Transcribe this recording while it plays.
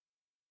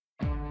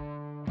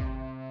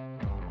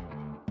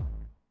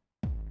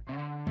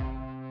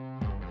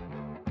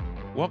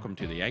Welcome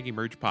to the Ag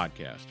Emerge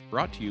podcast,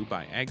 brought to you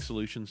by Ag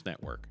Solutions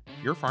Network.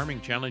 Your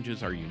farming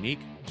challenges are unique,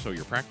 so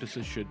your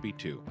practices should be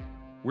too.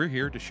 We're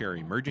here to share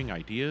emerging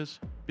ideas,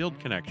 build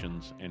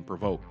connections, and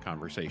provoke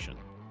conversation.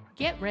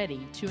 Get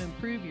ready to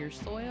improve your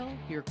soil,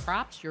 your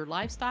crops, your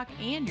livestock,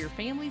 and your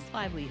family's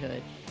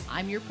livelihood.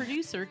 I'm your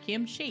producer,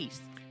 Kim Chase.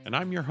 And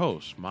I'm your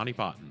host, Monty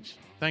Bottens.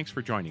 Thanks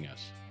for joining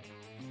us.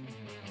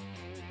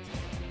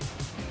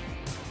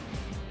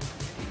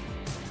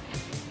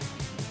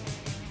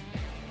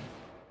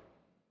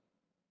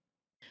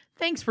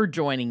 Thanks for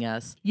joining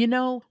us. You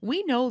know,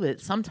 we know that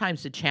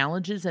sometimes the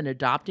challenges in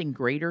adopting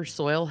greater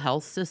soil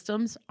health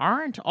systems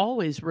aren't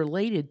always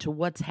related to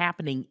what's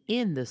happening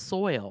in the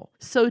soil.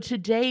 So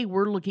today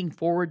we're looking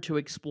forward to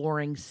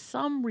exploring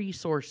some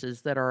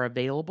resources that are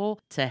available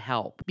to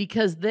help,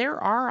 because there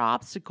are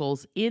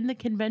obstacles in the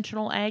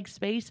conventional ag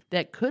space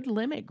that could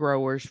limit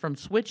growers from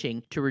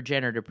switching to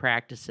regenerative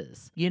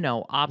practices. You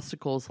know,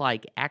 obstacles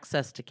like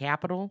access to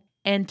capital.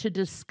 And to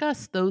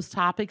discuss those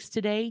topics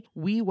today,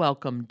 we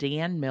welcome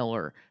Dan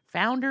Miller,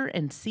 founder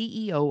and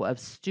CEO of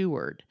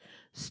Steward.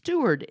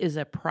 Steward is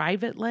a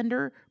private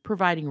lender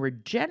providing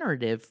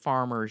regenerative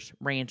farmers,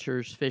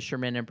 ranchers,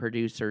 fishermen, and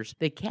producers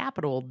the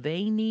capital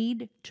they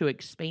need to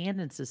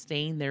expand and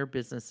sustain their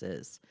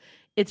businesses.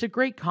 It's a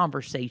great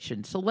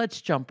conversation, so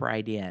let's jump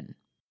right in.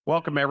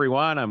 Welcome,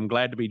 everyone. I'm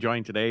glad to be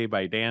joined today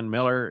by Dan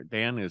Miller.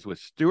 Dan is with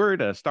Steward,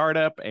 a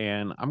startup,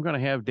 and I'm going to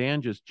have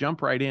Dan just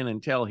jump right in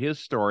and tell his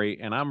story.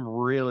 And I'm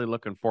really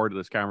looking forward to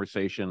this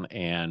conversation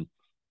and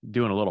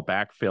doing a little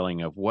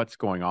backfilling of what's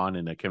going on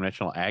in the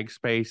conventional ag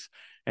space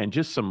and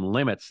just some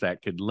limits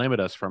that could limit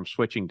us from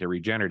switching to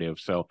regenerative.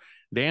 So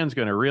Dan's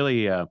going to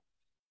really,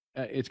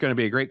 it's going to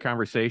be a great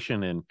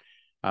conversation, and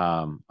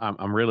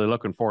I'm really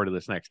looking forward to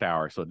this next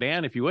hour. So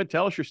Dan, if you would,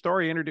 tell us your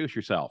story, introduce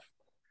yourself.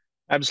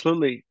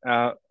 Absolutely.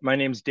 My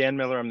name's Dan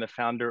Miller. I'm the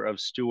founder of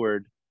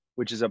Steward,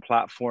 which is a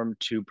platform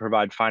to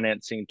provide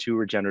financing to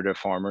regenerative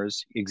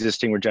farmers,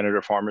 existing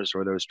regenerative farmers,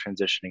 or those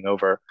transitioning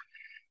over.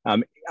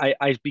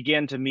 I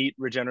began to meet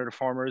regenerative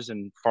farmers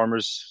and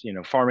farmers,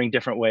 farming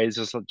different ways,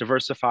 as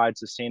diversified,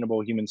 sustainable,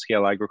 human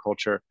scale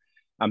agriculture.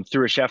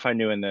 Through a chef I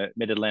knew in the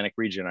Mid-Atlantic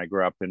region. I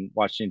grew up in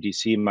Washington,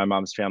 D.C. My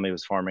mom's family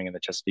was farming in the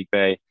Chesapeake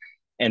Bay.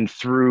 And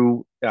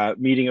through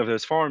meeting of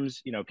those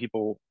farms,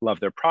 people love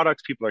their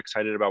products. People are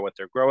excited about what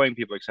they're growing.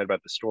 People are excited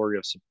about the story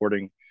of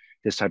supporting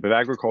this type of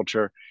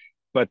agriculture.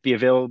 But the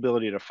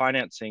availability to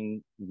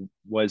financing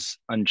was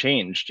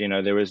unchanged.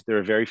 There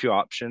are very few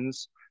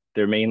options.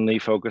 They're mainly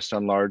focused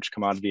on large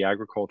commodity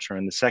agriculture.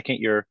 And the second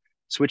you're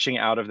switching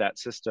out of that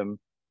system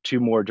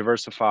to more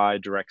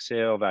diversified, direct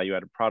sale,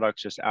 value-added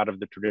products, just out of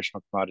the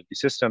traditional commodity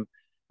system,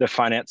 the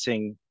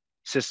financing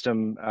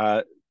system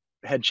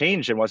had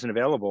changed and wasn't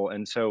available.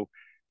 And so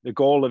the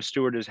goal of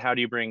Steward is, how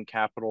do you bring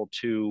capital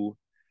to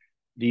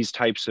these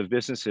types of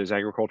businesses,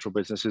 agricultural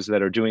businesses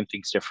that are doing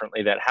things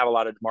differently, that have a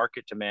lot of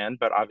market demand,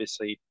 but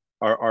obviously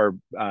are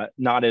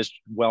not as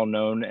well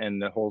known,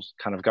 and the whole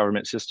kind of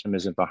government system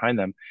isn't behind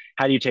them.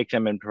 How do you take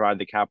them and provide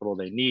the capital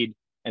they need?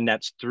 And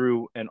that's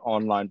through an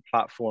online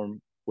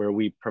platform where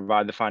we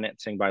provide the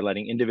financing by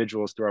letting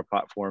individuals through our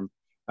platform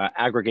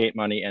aggregate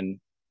money and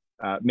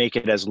make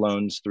it as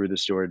loans through the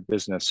Steward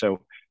business.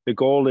 So the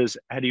goal is,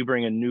 how do you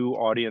bring a new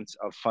audience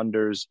of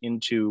funders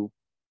into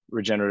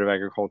regenerative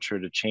agriculture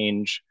to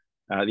change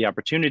the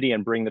opportunity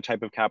and bring the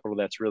type of capital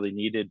that's really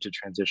needed to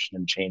transition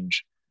and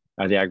change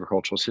the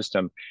agricultural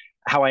system?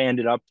 How I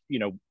ended up,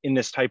 in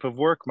this type of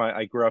work,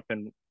 I grew up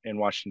in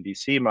Washington,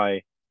 D.C.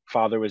 My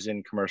father was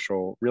in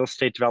commercial real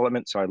estate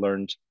development, so I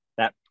learned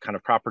that kind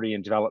of property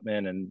and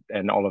development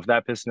and all of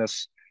that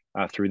business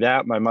through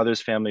that. My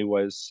mother's family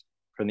was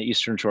from the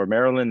Eastern Shore of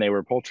Maryland. They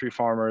were poultry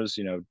farmers,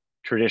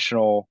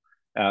 traditional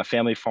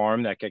family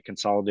farm that get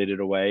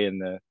consolidated away in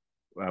the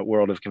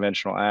world of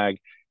conventional ag.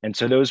 And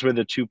so those were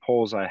the two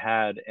poles I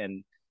had.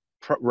 And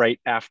right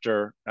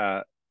after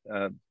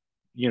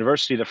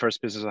university, the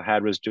first business I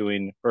had was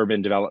doing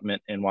urban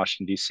development in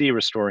Washington, D.C.,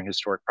 restoring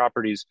historic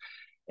properties.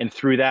 And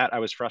through that, I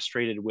was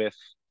frustrated with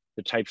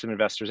the types of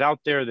investors out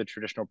there, the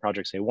traditional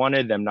projects they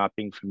wanted, them not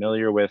being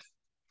familiar with,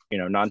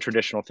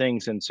 non-traditional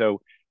things. And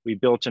so we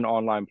built an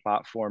online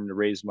platform to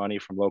raise money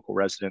from local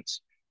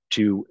residents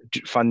to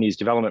fund these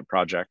development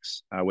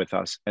projects with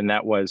us. And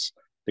that was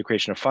the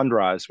creation of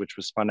Fundrise, which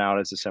was spun out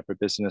as a separate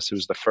business. It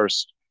was the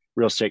first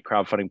real estate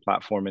crowdfunding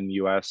platform in the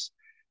US.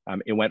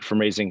 It went from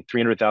raising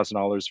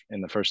 $300,000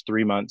 in the first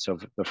 3 months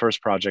of the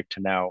first project to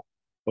now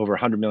over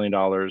 $100 million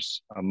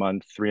a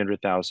month,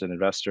 300,000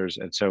 investors.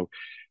 And so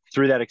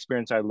through that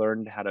experience, I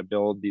learned how to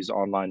build these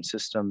online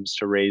systems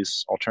to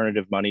raise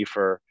alternative money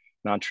for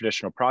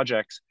non-traditional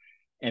projects.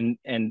 And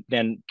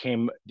then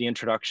came the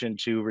introduction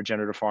to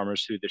regenerative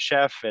farmers through the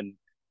chef, and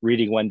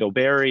reading Wendell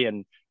Berry,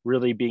 and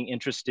really being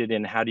interested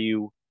in how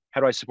do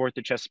I support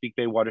the Chesapeake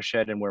Bay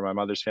watershed and where my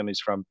mother's family's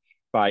from,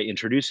 by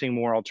introducing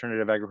more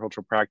alternative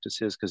agricultural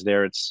practices, because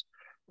there it's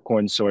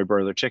corn, soy,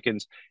 broiler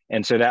chickens.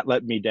 And so that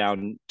led me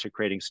down to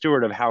creating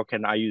Steward, of how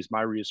can I use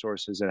my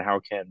resources, and how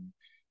can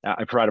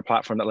I provide a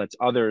platform that lets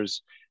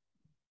others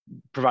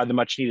provide the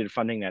much needed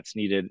funding that's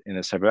needed in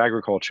this type of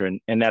agriculture.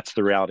 And that's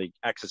the reality.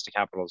 Access to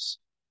capital is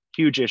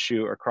a huge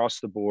issue across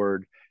the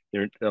board.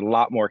 There a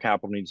lot more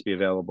capital needs to be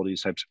available to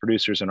these types of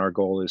producers. And our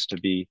goal is to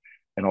be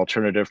an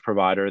alternative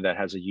provider that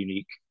has a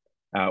unique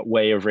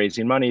way of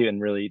raising money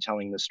and really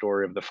telling the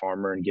story of the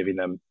farmer and giving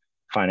them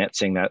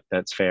financing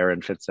that's fair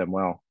and fits them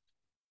well.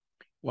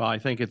 Well, I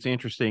think it's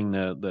interesting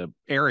the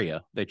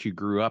area that you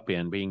grew up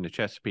in, being the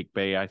Chesapeake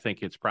Bay. I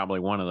think it's probably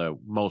one of the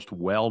most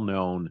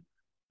well-known,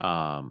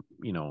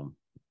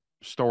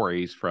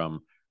 stories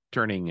from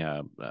turning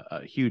a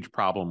huge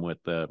problem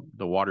with the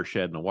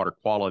watershed and the water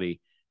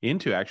quality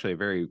into actually a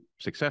very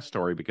success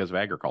story because of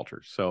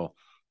agriculture. So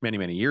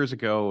many years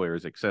ago, there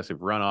was excessive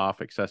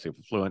runoff, excessive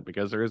effluent,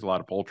 because there is a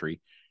lot of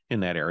poultry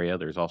in that area.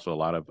 There's also a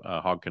lot of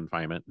hog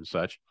confinement and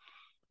such,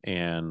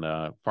 and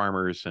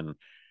farmers and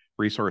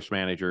resource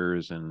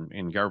managers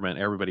and government,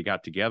 everybody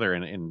got together.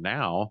 And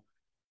now,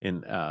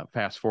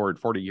 fast forward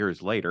 40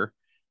 years later,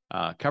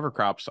 cover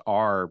crops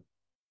are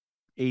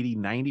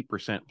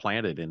 80-90%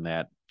 planted in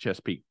that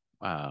Chesapeake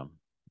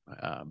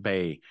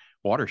Bay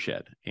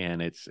watershed,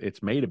 and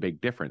it's made a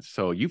big difference.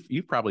 So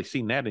you've probably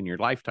seen that in your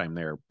lifetime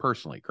there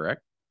personally,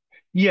 correct?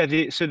 Yeah,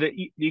 so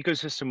the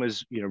ecosystem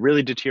was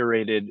really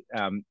deteriorated,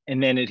 and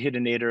then it hit a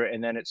nadir,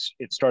 and then it's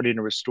starting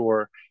to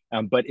restore,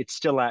 but it's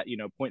still at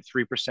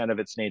 0.3% of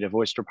its native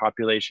oyster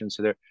population.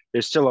 So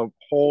there's still a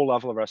whole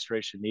level of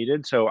restoration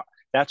needed. So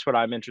that's what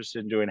I'm interested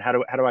in doing. How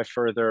do I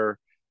further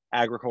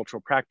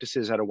agricultural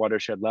practices at a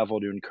watershed level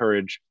to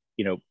encourage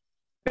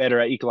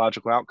better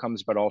ecological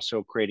outcomes, but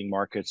also creating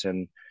markets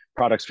and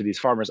products for these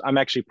farmers? I'm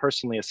actually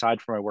personally, aside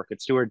from my work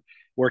at Steward,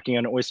 working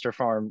on an oyster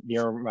farm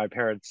near where my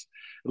parents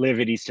live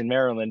in Easton,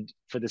 Maryland,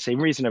 for the same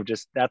reason of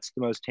just that's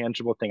the most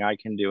tangible thing I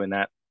can do in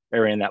that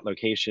area, in that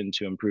location,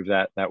 to improve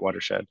that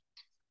watershed.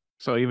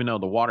 So even though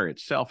the water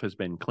itself has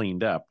been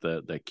cleaned up,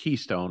 the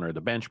keystone or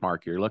the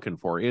benchmark you're looking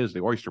for is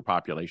the oyster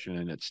population,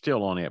 and it's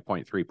still only at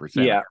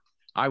 0.3%. Yeah,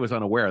 I was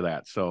unaware of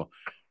that. So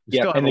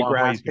yeah, still have and a long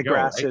ways to go,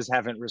 grasses right?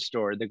 haven't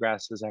restored. The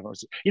grasses haven't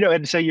restored.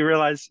 And so you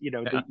realize,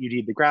 Yeah. that you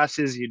need the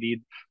grasses, you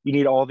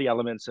need all the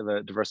elements of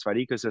a diversified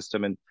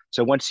ecosystem. And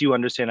so once you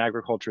understand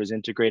agriculture is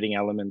integrating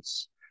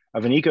elements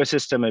of an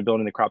ecosystem and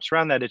building the crops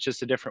around that, it's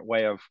just a different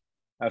way of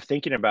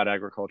thinking about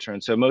agriculture.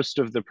 And so most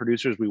of the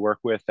producers we work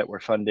with that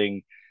we're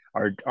funding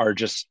are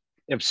just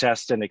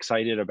obsessed and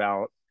excited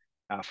about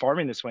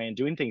farming this way and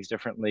doing things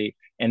differently.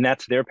 And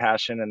that's their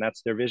passion and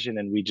that's their vision.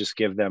 And we just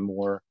give them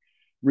more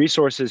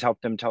resources,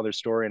 help them tell their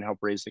story, and help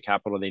raise the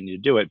capital they need to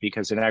do it.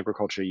 Because in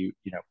agriculture, you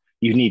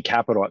need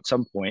capital at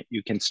some point.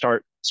 You can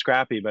start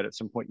scrappy, but at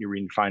some point you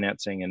need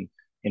financing and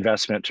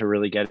investment to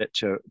really get it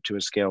to a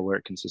scale where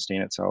it can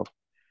sustain itself.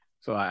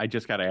 So I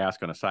just got to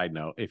ask on a side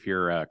note, if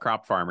you're a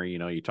crop farmer,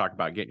 you talk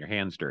about getting your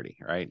hands dirty,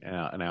 right?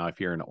 Now,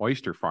 if you're an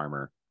oyster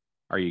farmer,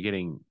 are you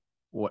getting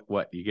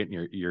what you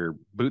getting your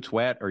boots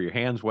wet or your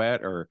hands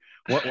wet, or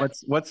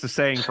what's the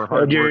saying for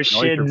hard work in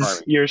oyster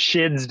farming? Your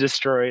shins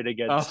destroyed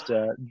against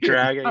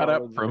dragging all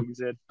those things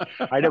in.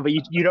 I know, but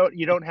you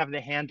don't have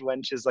the hand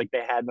wenches like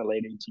they had in the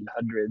late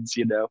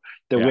 1800s.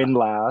 The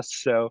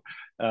windlass. So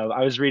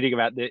I was reading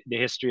about the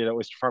history of the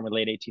oyster farm in the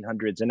late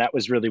 1800s, and that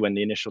was really when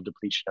the initial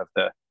depletion of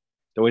the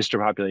oyster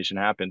population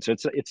happened. So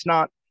it's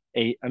not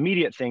a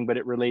immediate thing, but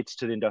it relates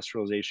to the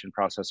industrialization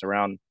process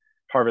around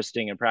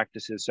harvesting and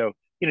practices. So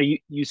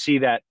you see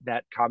that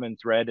common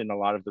thread in a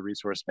lot of the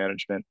resource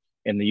management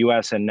in the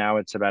U.S. And now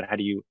it's about how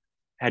do you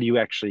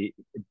actually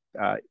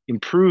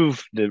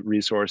improve the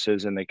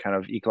resources and the kind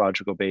of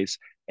ecological base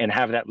and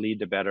have that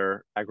lead to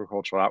better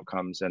agricultural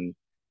outcomes. And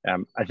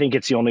I think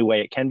it's the only way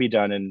it can be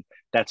done, and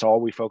that's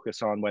all we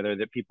focus on, whether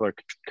that people are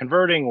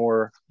converting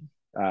or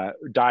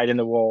dyed in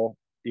the wool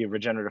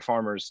regenerative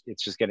farmers.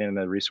 It's just getting them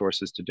the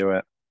resources to do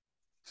it.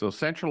 So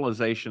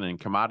centralization and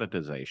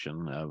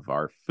commoditization of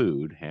our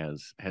food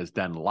has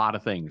done a lot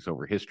of things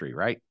over history,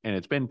 right? And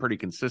it's been pretty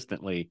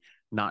consistently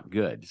not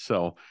good.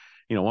 So,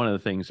 one of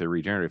the things that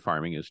regenerative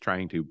farming is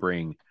trying to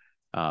bring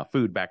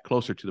food back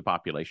closer to the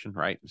population,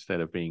 right?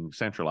 Instead of being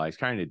centralized,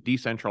 trying to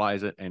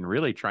decentralize it and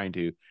really trying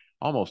to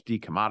almost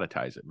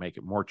decommoditize it, make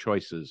it more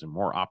choices and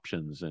more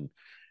options and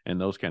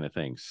those kind of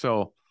things.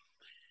 So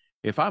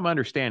if I'm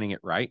understanding it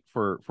right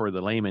for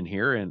the layman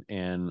here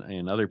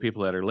and other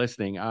people that are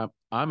listening,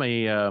 I'm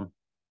a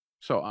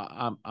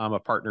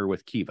partner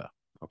with Kiva.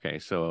 Okay,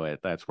 so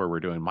that's where we're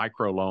doing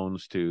micro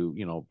loans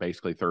to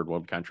basically third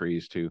world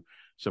countries to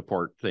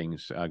support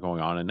things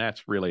going on, and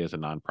that's really as a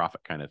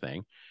nonprofit kind of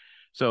thing.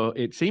 So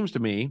it seems to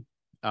me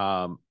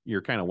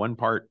you're kind of one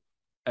part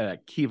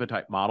Kiva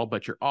type model,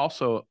 but you're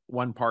also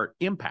one part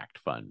impact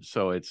fund.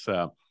 So it's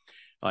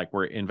like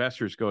we're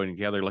investors going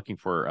together looking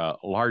for a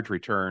large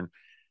return,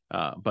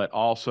 but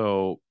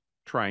also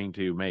trying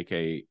to make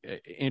a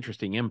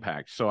interesting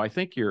impact. So I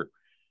think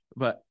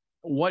but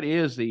what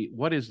is the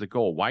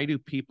goal? Why do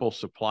people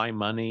supply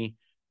money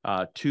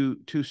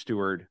to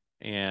Steward,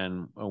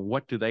 and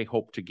what do they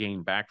hope to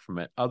gain back from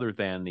it other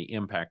than the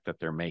impact that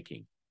they're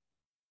making?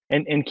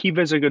 And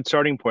Kiva is a good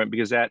starting point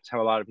because that's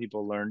how a lot of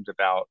people learned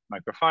about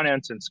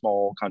microfinance and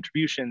small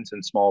contributions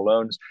and small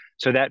loans.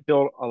 So that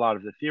built a lot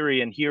of the theory.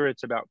 And here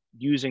it's about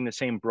using the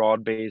same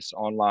broad base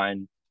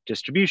online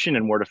distribution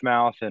and word of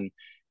mouth,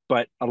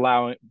 but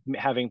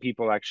having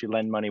people actually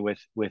lend money with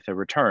a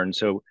return.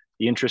 So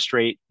the interest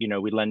rate,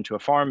 we lend to a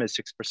farm is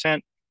 6%.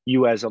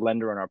 You as a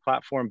lender on our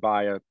platform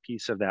buy a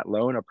piece of that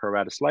loan, a pro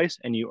rata slice,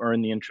 and you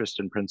earn the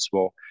interest and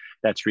principal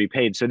that's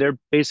repaid. So they're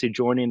basically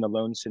joining the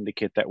loan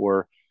syndicate that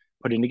we're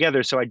putting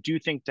together. So I do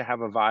think to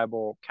have a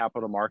viable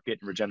capital market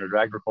in regenerative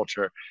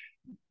agriculture,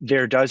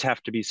 there does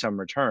have to be some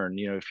return.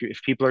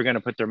 If people are going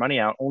to put their money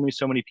out, only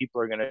so many people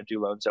are going to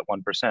do loans at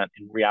 1%.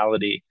 In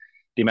reality,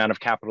 the amount of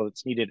capital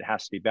that's needed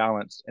has to be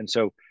balanced. And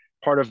so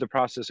part of the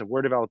process of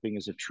we're developing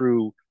is a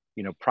true,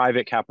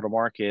 private capital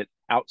market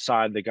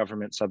outside the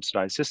government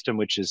subsidized system,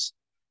 which is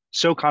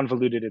so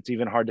convoluted, it's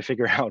even hard to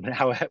figure out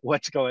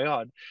what's going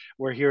on.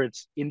 Where here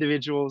it's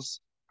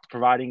individuals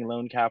providing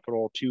loan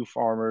capital to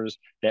farmers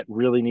that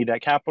really need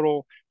that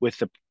capital, with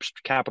the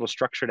capital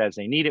structured as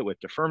they need it, with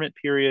deferment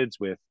periods,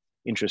 with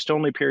interest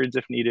only periods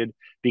if needed,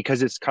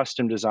 because it's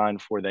custom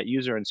designed for that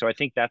user. And so I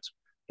think that's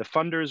the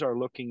funders are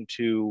looking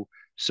to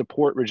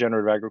support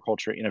regenerative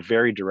agriculture in a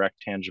very direct,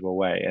 tangible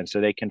way. And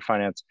so they can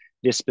finance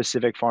this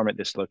specific farm at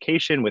this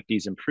location with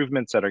these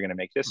improvements that are going to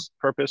make this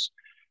purpose,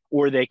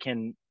 or they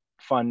can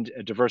fund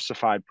a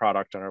diversified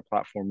product on our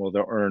platform where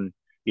they'll earn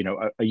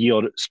a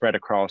yield spread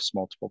across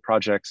multiple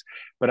projects.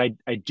 But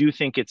I do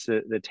think it's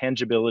the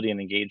tangibility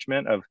and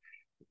engagement of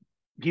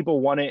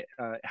people want it.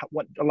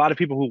 A lot of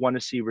people who want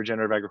to see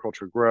regenerative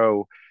agriculture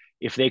grow,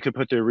 if they could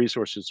put their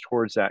resources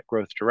towards that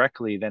growth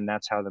directly, then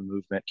that's how the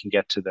movement can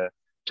get to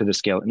the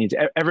scale it needs.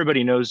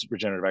 Everybody knows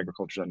regenerative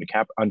agriculture is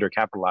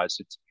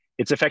undercapitalized.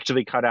 It's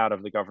effectively cut out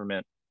of the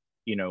government,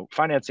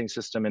 financing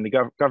system, and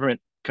the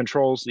government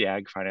controls the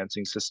ag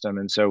financing system,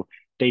 and so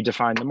they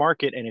define the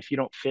market. And if you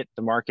don't fit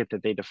the market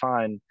that they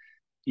define,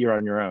 you're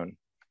on your own.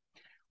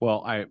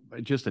 Well,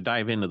 just to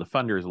dive into the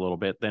funders a little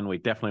bit, then we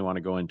definitely want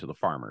to go into the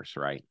farmers,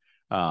 right?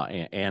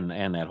 And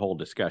that whole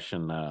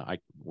discussion, I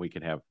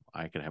could have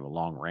a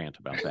long rant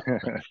about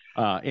that.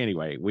 But,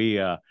 anyway, we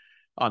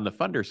on the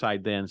funder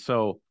side, then,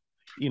 so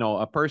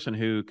a person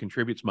who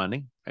contributes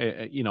money,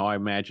 I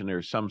imagine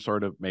there's some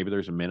sort of, maybe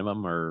there's a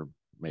minimum or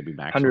maybe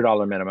maximum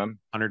 $100 minimum,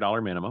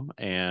 $100 minimum,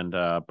 and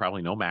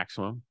probably no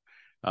maximum,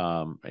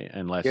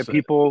 unless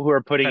people who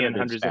are putting in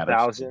hundreds of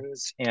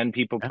thousands and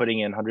people putting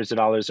in hundreds of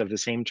dollars of the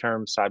same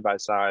term side by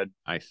side,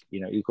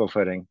 equal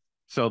footing.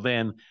 So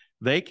then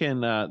they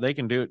can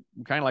do it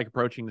kind of like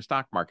approaching the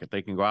stock market.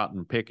 They can go out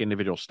and pick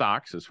individual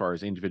stocks as far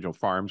as individual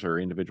farms or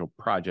individual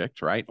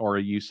projects, right? Or are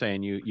you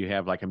saying you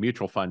have like a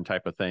mutual fund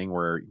type of thing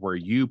where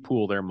you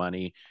pool their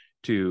money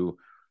to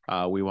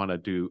we want to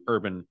do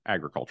urban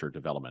agriculture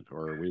development,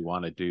 or we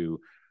want to do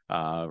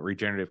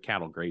regenerative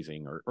cattle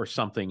grazing, or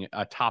something,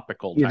 a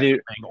topical type of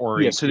thing, or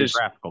a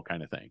geographical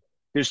kind of thing?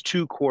 There's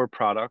two core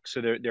products.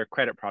 So they're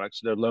credit products,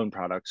 so they're loan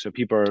products. So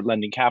people are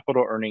lending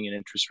capital, earning an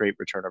interest rate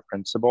return of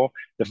principal.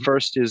 The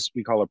first is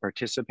we call a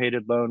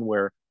participated loan,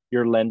 where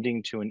you're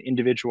lending to an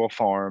individual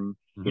farm.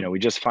 We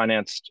just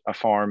financed a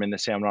farm in the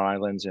Salmon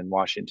Islands in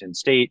Washington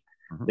State.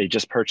 They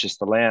just purchased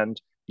the land.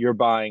 You're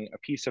buying a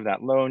piece of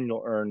that loan.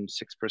 You'll earn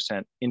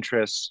 6%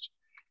 interest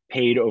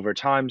paid over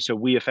time. So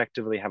we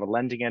effectively have a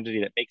lending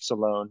entity that makes a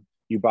loan.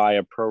 You buy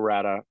a pro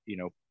rata,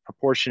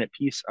 proportionate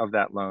piece of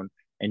that loan,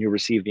 and you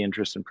receive the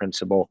interest and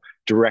principal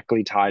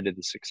directly tied to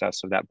the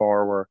success of that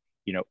borrower,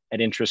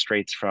 at interest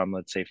rates from,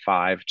 let's say,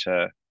 5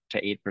 to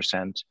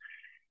 8%.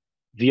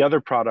 The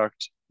other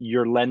product,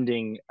 you're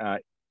lending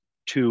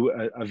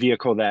to a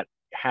vehicle that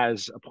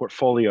has a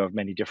portfolio of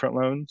many different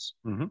loans.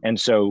 And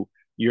so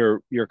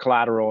your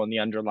collateral and the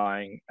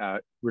underlying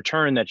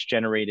return that's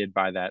generated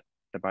by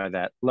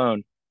that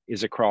loan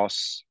is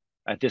across,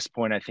 at this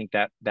point, I think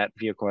that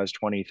vehicle has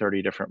 20,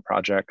 30 different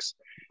projects.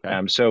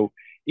 Okay. So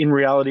in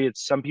reality,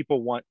 it's some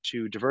people want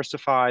to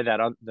diversify that.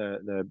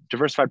 The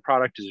diversified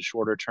product is a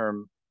shorter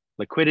term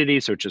liquidity.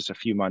 So it's just a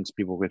few months,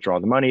 people withdraw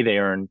the money, they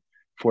earn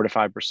 4 to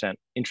 5%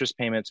 interest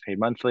payments paid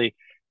monthly.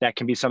 That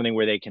can be something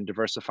where they can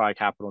diversify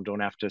capital and don't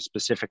have to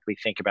specifically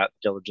think about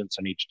diligence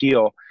on each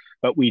deal.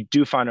 But we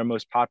do find our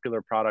most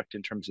popular product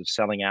in terms of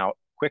selling out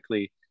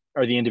quickly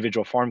are the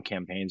individual farm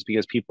campaigns,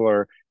 because people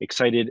are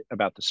excited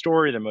about the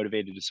story. They're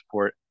motivated to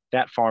support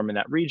that farm in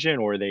that region,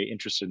 or they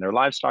interested in their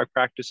livestock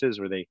practices,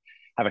 or they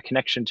have a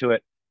connection to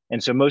it.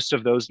 And so most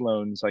of those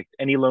loans, like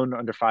any loan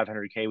under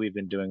 500K we've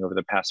been doing over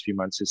the past few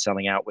months, is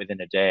selling out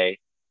within a day,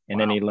 and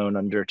wow, any loan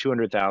under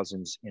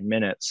 200,000 in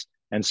minutes.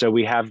 And so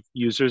we have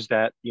users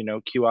that,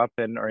 queue up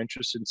and are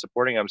interested in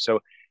supporting them. So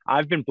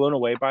I've been blown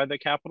away by the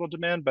capital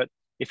demand. But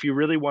if you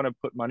really want to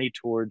put money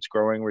towards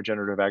growing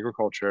regenerative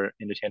agriculture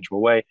in a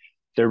tangible way,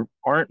 there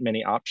aren't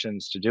many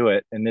options to do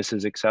it. And this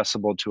is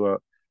accessible to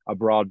a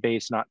broad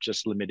base, not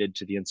just limited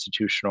to the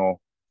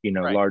institutional,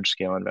 right, large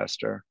scale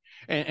investor.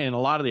 And a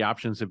lot of the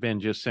options have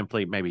been just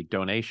simply maybe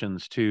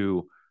donations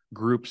to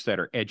groups that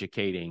are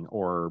educating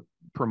or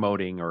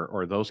promoting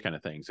or those kind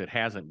of things. It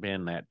hasn't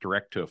been that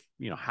direct to,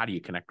 how do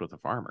you connect with a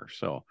farmer?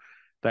 So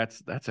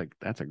That's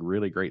a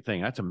really great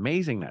thing. That's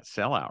amazing, that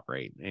sellout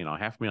rate,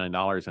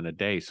 $500,000 in a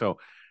day. So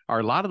are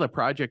a lot of the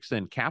projects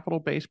then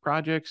capital-based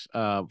projects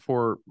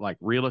for like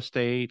real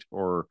estate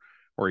or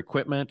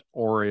equipment,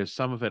 or is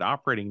some of it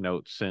operating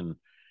notes and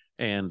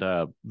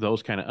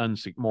those kind of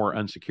more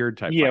unsecured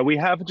type Yeah, finance? we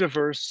have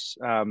diverse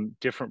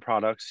different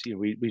products.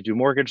 We do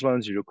mortgage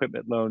loans, we do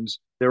equipment loans.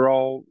 They're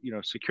all,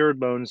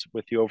 secured loans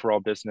with the overall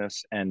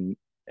business, and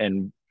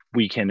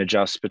we can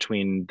adjust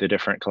between the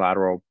different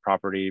collateral,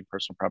 property,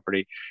 personal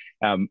property.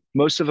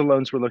 Most of the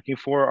loans we're looking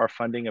for are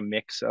funding a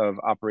mix of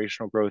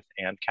operational growth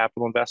and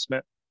capital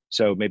investment.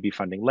 So maybe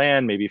funding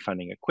land, maybe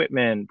funding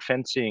equipment,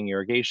 fencing,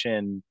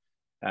 irrigation,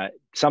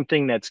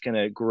 something that's going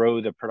to grow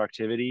the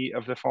productivity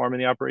of the farm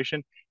and the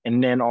operation.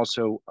 And then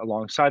also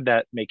alongside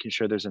that, making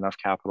sure there's enough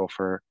capital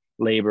for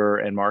labor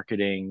and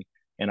marketing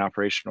and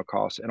operational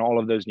costs. And all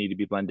of those need to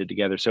be blended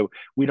together. So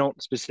we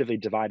don't specifically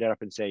divide it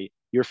up and say,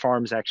 your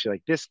farm's actually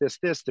like this, this,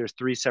 this. There's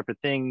three separate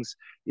things,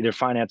 either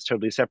financed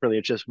totally separately.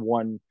 It's just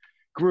one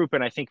group.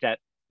 And I think that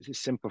is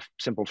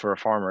simple for a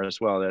farmer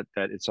as well,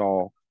 that it's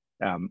all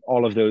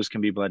of those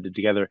can be blended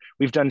together.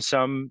 We've done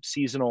some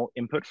seasonal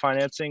input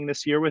financing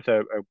this year with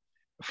a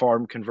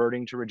farm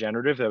converting to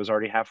regenerative that was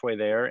already halfway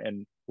there,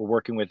 and we're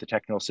working with the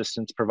technical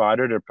assistance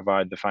provider to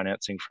provide the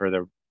financing for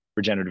the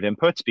regenerative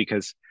inputs,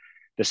 because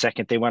the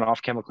second they went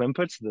off chemical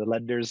inputs, the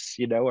lenders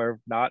are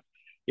not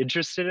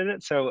interested in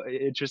it. So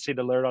interesting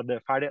to learn on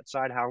the finance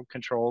side how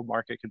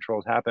market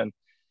controls happen.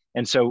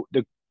 And so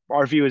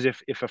our view is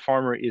if a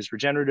farmer is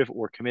regenerative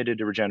or committed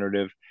to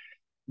regenerative,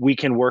 we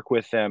can work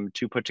with them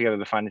to put together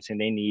the financing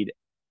they need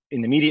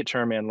in the immediate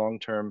term and long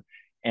term.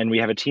 And we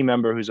have a team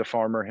member who's a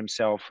farmer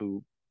himself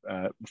who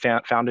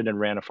founded and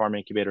ran a farm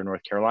incubator in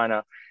North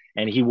Carolina.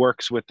 And he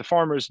works with the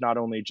farmers not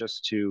only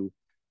just to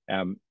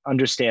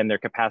understand their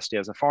capacity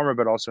as a farmer,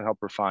 but also help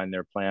refine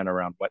their plan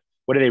around what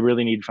do they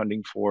really need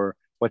funding for,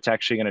 what's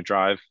actually going to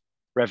drive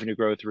revenue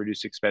growth,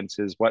 reduce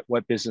expenses,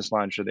 what business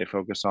lines should they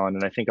focus on.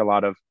 And I think a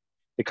lot of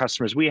the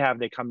customers we have,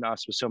 they come to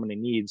us with so many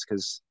needs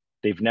because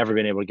they've never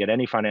been able to get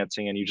any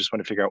financing, and you just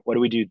want to figure out, what do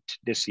we do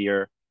this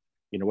year,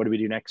 what do we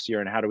do next year,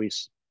 and how do we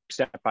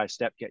step by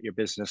step get your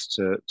business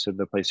to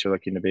the place you're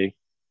looking to be.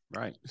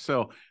 Right.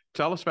 So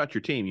tell us about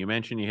your team. You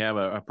mentioned you have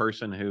a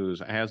person who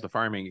has the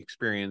farming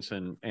experience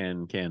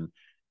and can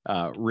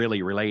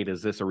really relate.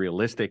 Is this a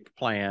realistic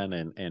plan,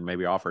 and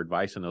maybe offer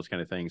advice and those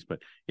kind of things? But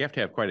you have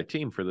to have quite a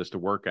team for this to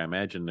work. I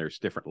imagine there's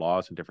different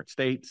laws in different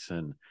states,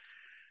 and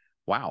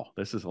wow,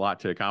 this is a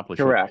lot to accomplish.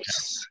 Correct.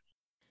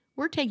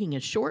 We're taking a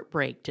short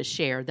break to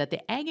share that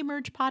the Ag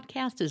Emerge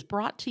podcast is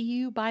brought to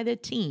you by the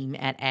team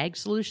at Ag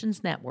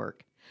Solutions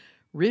Network.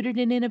 Rooted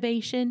in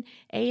innovation,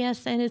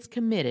 ASN is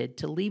committed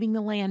to leaving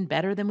the land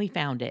better than we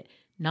found it,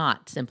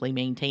 not simply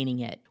maintaining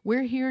it.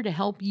 We're here to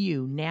help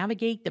you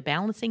navigate the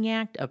balancing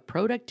act of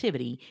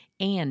productivity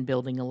and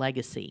building a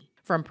legacy.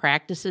 From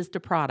practices to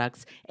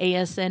products,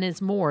 ASN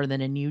is more than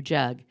a new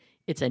jug.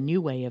 It's a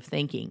new way of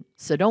thinking.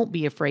 So don't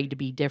be afraid to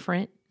be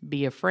different.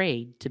 Be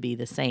afraid to be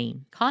the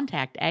same.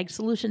 Contact Ag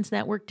Solutions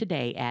Network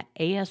today at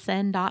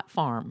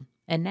asn.farm.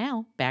 And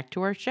now back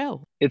to our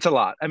show. It's a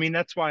lot. I mean,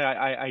 that's why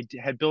I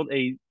had built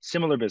a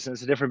similar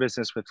business, a different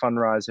business with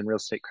Fundrise and real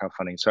estate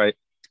crowdfunding. So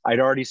I'd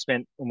already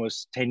spent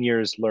almost 10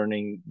 years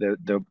learning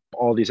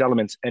all these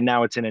elements, and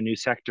now it's in a new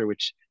sector,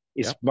 which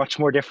is much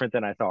more different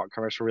than I thought,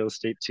 commercial real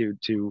estate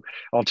to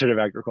alternative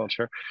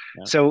agriculture.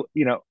 Yep. So,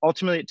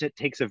 ultimately it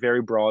takes a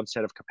very broad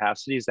set of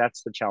capacities.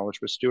 That's the challenge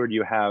for Steward.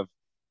 You have,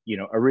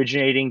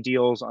 originating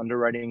deals,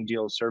 underwriting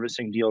deals,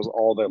 servicing deals,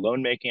 all the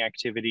loan making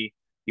activity.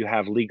 You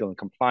have legal and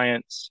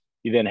compliance.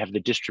 You then have the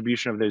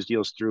distribution of those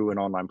deals through an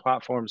online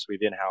platform. So we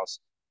have in-house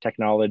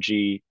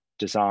technology,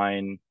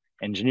 design,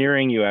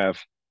 engineering. You have,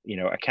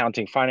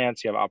 accounting,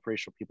 finance. You have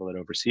operational people that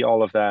oversee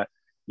all of that.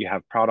 You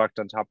have product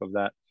on top of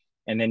that.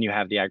 And then you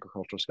have the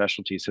agricultural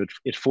specialty. So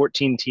it's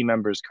 14 team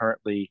members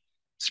currently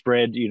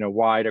spread,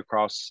 wide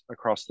across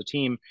the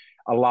team.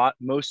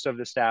 Most of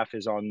the staff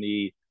is on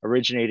the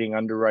originating,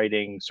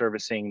 underwriting,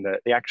 servicing,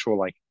 the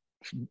actual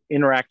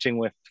interacting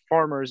with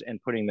farmers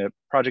and putting the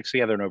projects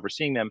together and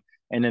overseeing them.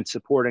 And then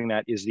supporting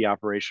that is the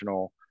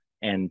operational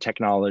and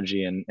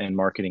technology and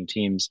marketing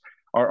teams.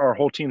 Our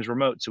whole team's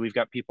remote. So we've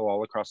got people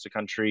all across the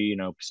country,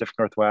 Pacific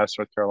Northwest,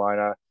 North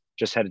Carolina,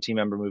 just had a team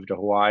member move to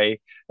Hawaii.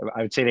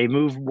 I would say they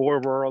move more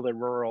rural than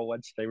rural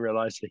once they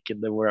realize they can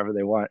live wherever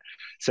they want.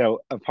 So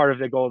a part of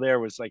the goal there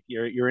was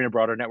you're in a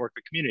broader network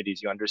of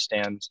communities. You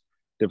understand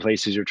the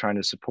places you're trying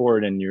to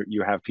support, and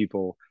you have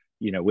people,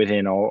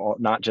 within all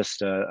not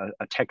just a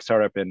tech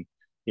startup in,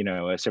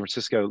 San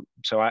Francisco.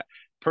 So I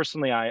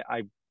personally,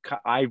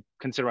 I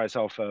consider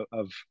myself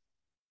of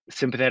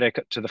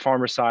sympathetic to the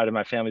farmer side, and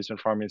my family's been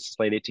farming since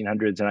late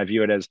 1800s, and I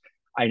view it as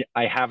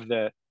I have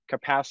the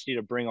capacity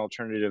to bring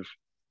alternative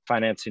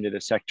financing to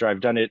this sector.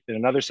 I've done it in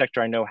another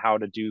sector. I know how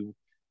to do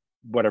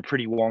what are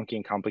pretty wonky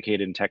and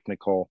complicated and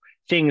technical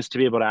things to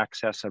be able to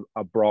access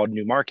a broad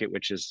new market,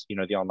 which is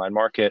the online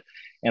market.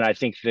 And I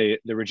think the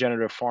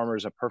regenerative farmer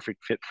is a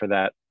perfect fit for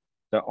that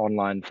the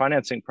online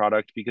financing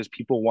product because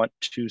people want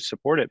to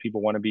support it.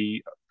 People want to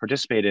be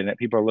participate in it.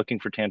 People are looking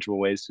for tangible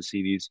ways to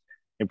see these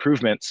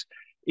improvements.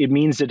 It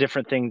means a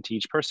different thing to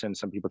each person.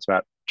 Some people it's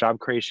about job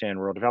creation,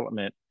 rural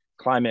development,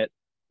 climate,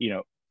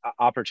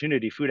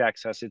 opportunity, food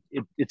access.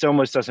 It's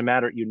almost doesn't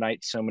matter. It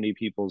unites so many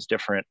people's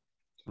different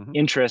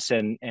interests,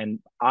 and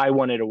I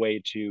wanted a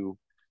way to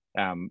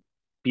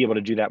be able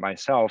to do that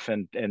myself.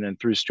 And then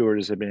through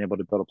Steward, I've been able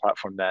to build a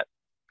platform that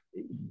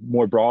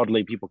more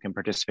broadly people can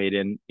participate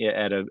in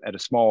at a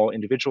small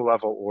individual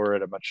level or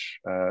at a much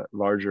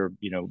larger,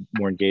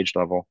 more engaged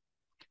level.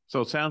 So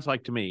it sounds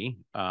like to me,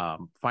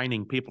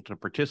 finding people to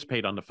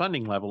participate on the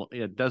funding level,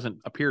 it doesn't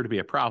appear to be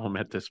a problem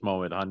at this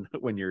moment on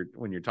when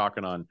you're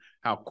talking on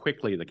how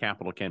quickly the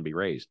capital can be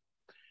raised.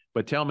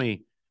 But tell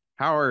me,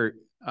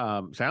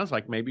 sounds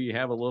like maybe you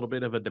have a little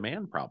bit of a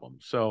demand problem.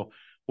 So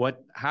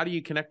how do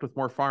you connect with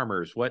more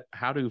farmers?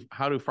 How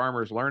do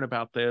farmers learn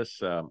about this?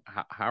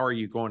 How are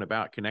you going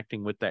about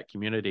connecting with that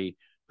community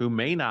who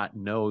may not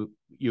know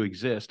you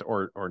exist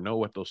or know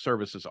what those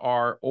services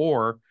are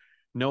or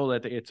know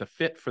that it's a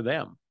fit for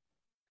them?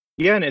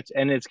 Yeah,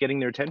 and it's getting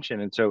their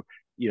attention. And so,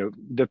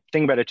 the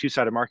thing about a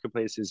two-sided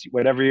marketplace is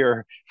whatever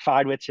you're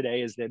fine with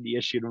today is then the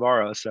issue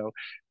tomorrow. So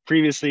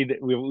previously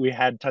we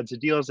had tons of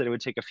deals that it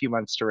would take a few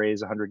months to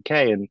raise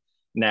 100K, and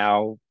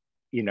now,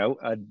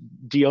 a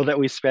deal that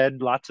we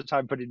spend lots of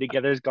time putting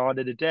together is gone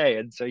in a day.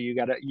 And so you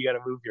gotta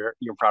move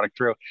your product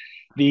through.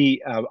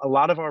 A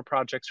lot of our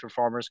projects for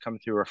farmers come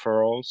through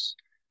referrals.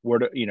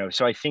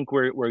 So I think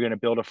we're going to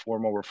build a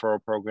formal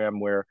referral program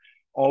where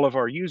all of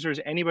our users,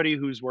 anybody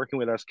who's working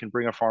with us, can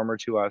bring a farmer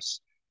to us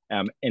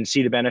and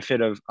see the benefit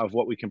of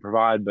what we can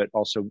provide, but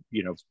also,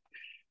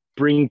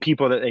 bring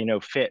people that they know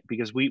fit,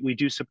 because we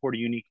do support a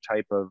unique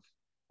type of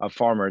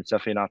farmer. It's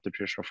definitely not the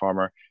traditional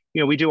farmer.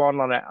 We do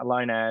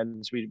online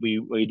ads,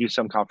 we do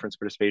some conference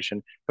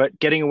participation, but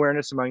getting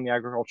awareness among the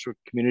agricultural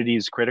community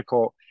is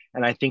critical.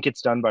 And I think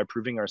it's done by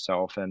proving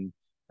ourselves, and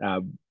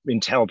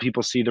until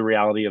people see the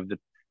reality of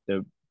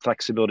the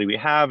flexibility we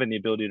have and the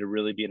ability to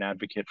really be an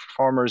advocate for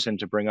farmers and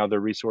to bring other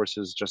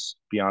resources just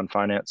beyond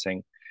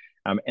financing.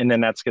 And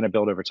then that's going to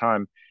build over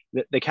time.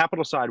 The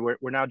capital side,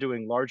 we're now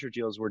doing larger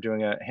deals. We're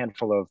doing a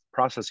handful of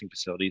processing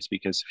facilities,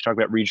 because if you talk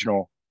about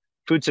regional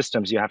food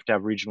systems, you have to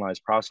have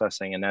regionalized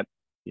processing. And that,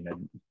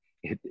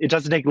 it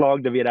doesn't take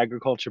long to be in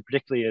agriculture,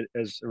 particularly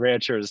as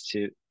ranchers,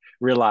 to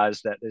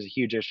realize that there's a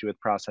huge issue with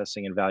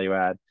processing and value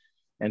add.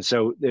 And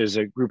so there's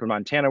a group in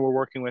Montana we're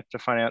working with to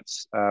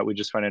finance. We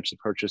just financed the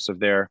purchase of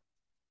their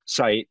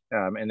site,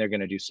 and they're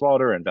going to do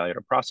slaughter and value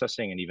added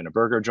processing and even a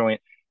burger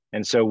joint.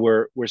 And so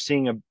we're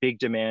seeing a big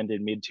demand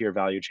in mid-tier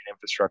value chain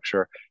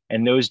infrastructure,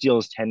 and those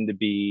deals tend to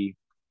be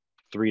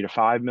 3 to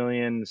 5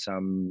 million,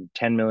 some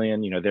 10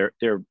 million.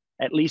 They're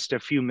at least a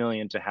few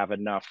million to have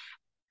enough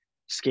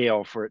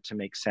scale for it to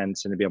make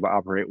sense and to be able to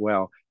operate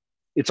well.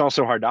 It's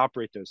also hard to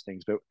operate those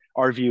things, but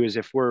our view is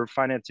if we're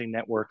financing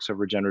networks of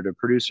regenerative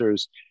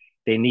producers,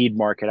 they need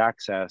market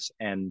access,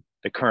 and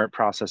the current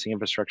processing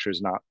infrastructure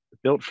is not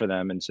built for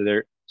them. And so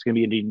there's going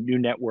to be new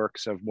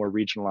networks of more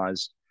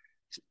regionalized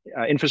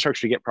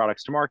infrastructure to get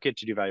products to market,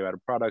 to do value-added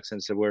products.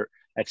 And so we're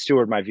at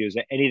Steward, my view is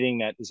that anything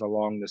that is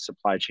along the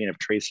supply chain of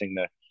tracing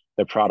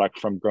the product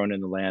from grown in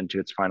the land to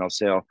its final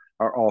sale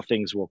are all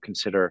things we'll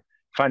consider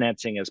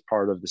financing as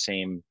part of the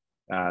same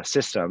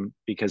system,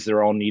 because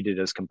they're all needed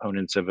as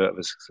components of a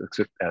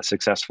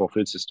successful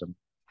food system.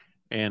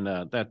 And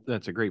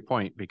that's a great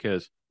point,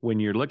 because when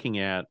you're looking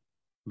at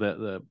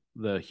the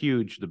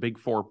big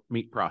four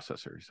meat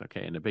processors,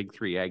 okay, and the big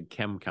three ag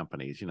chem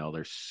companies,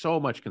 there's so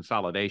much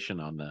consolidation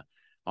on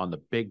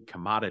the big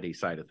commodity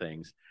side of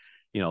things.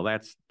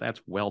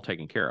 That's well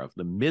taken care of.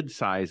 The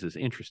mid-size is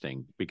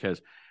interesting because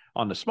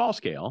on the small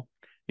scale,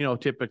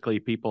 typically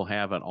people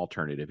have an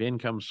alternative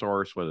income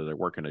source, whether they're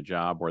working a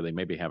job or they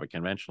maybe have a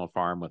conventional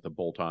farm with a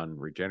bolt-on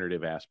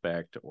regenerative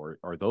aspect or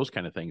those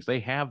kind of things.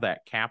 They have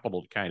that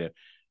capital to kind of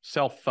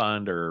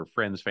self-fund, or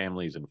friends,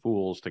 families, and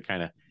fools to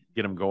kind of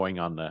get them going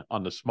on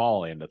the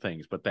small end of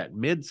things. But that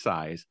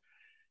mid-size,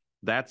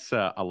 that's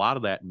a lot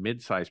of that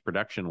mid-size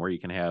production where you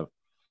can have,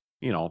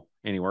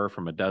 anywhere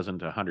from a dozen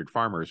to 100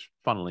 farmers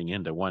funneling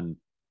into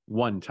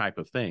one type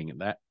of thing.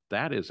 And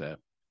that is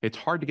it's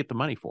hard to get the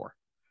money for,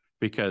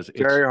 because it's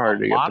very hard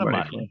to a get lot the of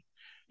money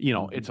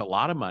money. It's a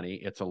lot of money.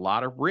 It's a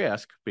lot of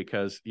risk,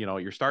 because,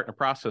 you're starting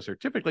a processor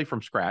typically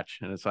from scratch,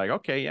 and it's like,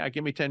 okay, yeah,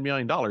 give me $10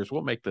 million.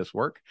 We'll make this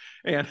work.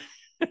 And,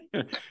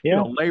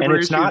 labor and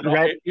it's issues, not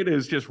it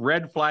is just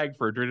red flag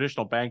for a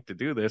traditional bank to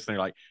do this. And they're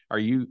like, are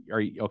you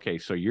okay?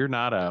 So you're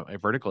not a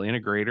vertical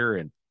integrator,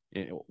 and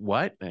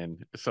what?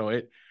 And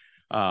so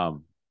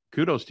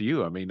kudos to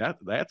you. I mean,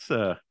 that's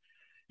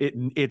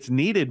it's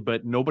needed,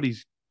 but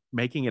nobody's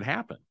making it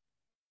happen.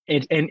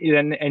 And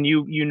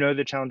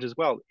the challenge as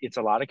well. It's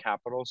a lot of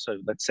capital. So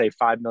let's say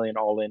 5 million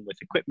all in with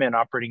equipment,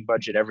 operating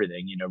budget,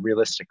 everything,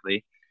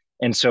 realistically.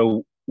 And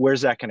so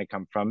where's that going to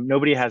come from?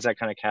 Nobody has that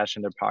kind of cash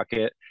in their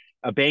pocket.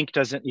 A bank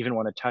doesn't even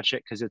want to touch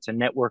it because it's a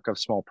network of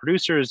small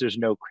producers. There's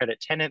no credit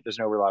tenant. There's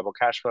no reliable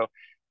cash flow.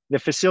 The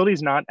facility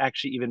is not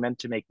actually even meant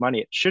to make money.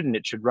 It shouldn't.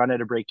 It should run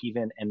at a break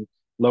even and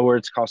lower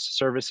its cost of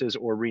services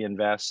or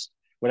reinvest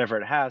whatever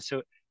it has.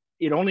 So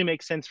it only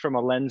makes sense from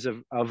a lens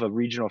of a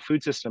regional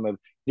food system of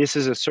this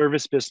is a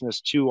service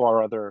business to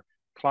our other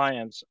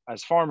clients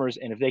as farmers.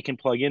 And if they can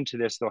plug into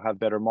this, they'll have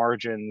better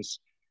margins,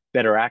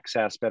 better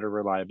access, better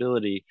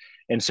reliability.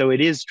 And so it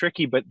is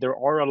tricky, but there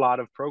are a lot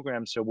of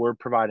programs. So we're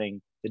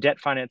providing the debt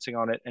financing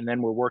on it. And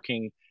then we're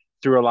working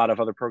through a lot of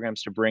other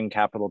programs to bring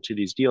capital to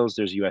these deals.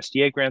 There's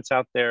USDA grants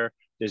out there.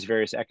 There's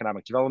various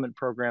economic development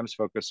programs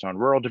focused on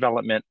rural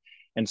development.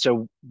 And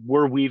so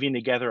we're weaving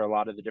together a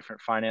lot of the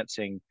different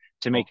financing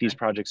to make these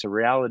projects a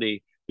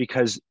reality,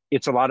 because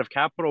it's a lot of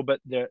capital, but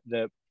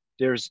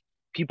there's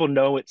people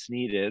know it's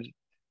needed,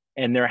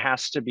 and there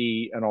has to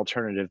be an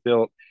alternative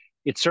built.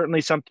 It's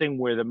certainly something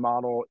where the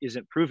model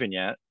isn't proven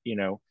yet,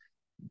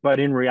 but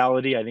in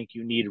reality, I think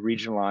you need a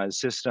regionalized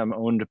system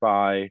owned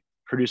by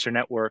producer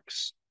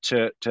networks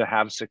to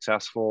have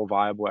successful,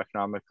 viable,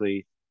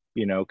 economically,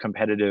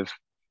 competitive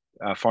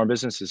farm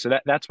businesses. So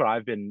that's what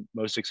I've been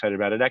most excited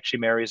about. It actually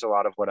marries a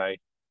lot of what I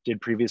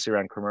did previously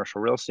around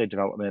commercial real estate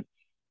development.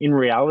 In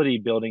reality,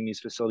 building these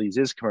facilities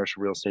is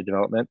commercial real estate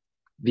development.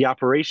 The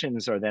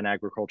operations are then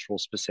agricultural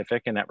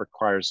specific, and that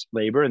requires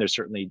labor, and there's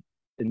certainly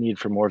the need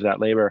for more of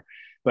that labor.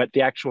 But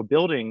the actual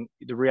building,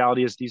 the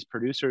reality is these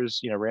producers,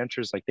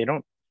 ranchers, like they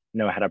don't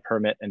know how to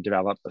permit and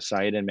develop a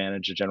site and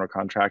manage a general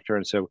contractor.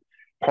 And so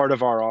part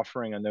of our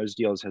offering on those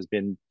deals has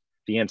been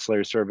the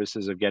ancillary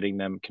services of getting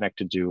them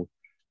connected to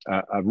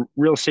a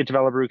real estate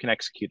developer who can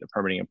execute the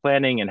permitting and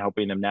planning, and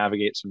helping them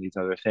navigate some of these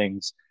other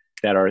things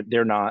that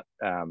they're not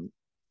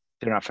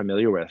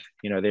familiar with.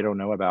 They don't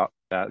know about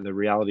the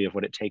reality of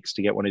what it takes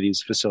to get one of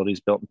these facilities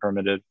built and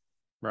permitted.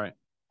 Right.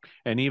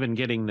 And even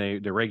getting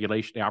the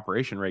regulation, the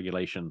operation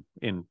regulation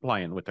in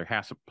line with their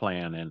HACCP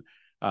plan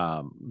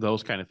and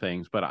those kind of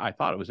things. But I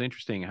thought it was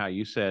interesting how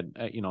you said,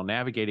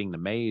 navigating the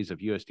maze of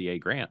USDA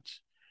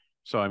grants.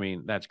 So, I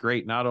mean, that's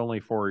great, not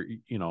only for,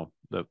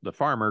 the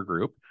farmer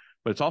group,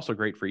 but it's also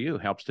great for you.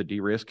 It helps to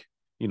de-risk,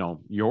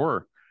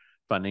 your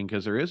funding,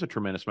 because there is a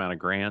tremendous amount of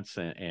grants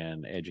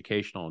and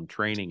educational and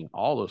training,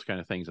 all those kind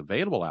of things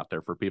available out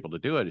there for people to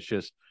do it. It's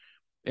just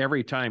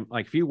every time,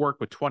 like if you work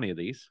with 20 of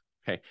these,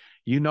 okay,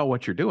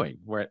 what you're doing.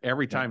 Where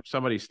every time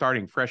somebody's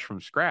starting fresh from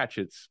scratch,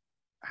 it's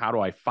how do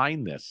I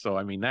find this? So,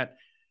 I mean, that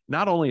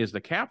not only is the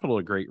capital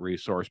a great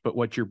resource, but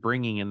what you're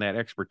bringing in that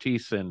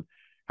expertise and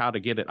how to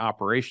get it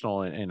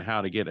operational and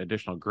how to get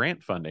additional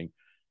grant funding,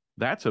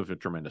 that's of a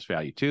tremendous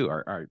value too.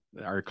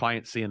 Are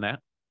clients seeing that?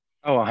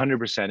 Oh,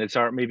 100%. It's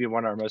maybe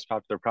one of our most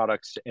popular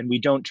products, and we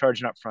don't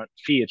charge an upfront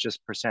fee. It's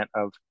just percent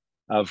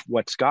of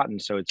what's gotten.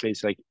 So it's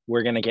basically like,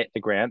 we're going to get the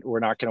grant. We're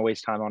not going to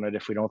waste time on it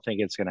if we don't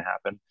think it's going to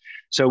happen.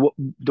 So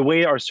the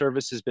way our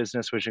services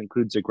business, which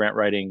includes the grant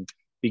writing,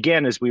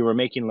 began is we were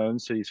making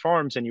loans to these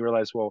farms, and you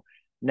realize, well,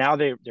 now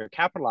they're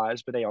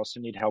capitalized, but they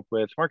also need help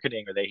with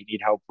marketing, or they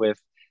need help with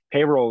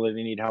payroll, or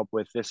they need help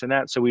with this and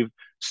that. So we've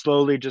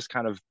slowly just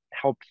kind of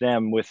helped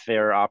them with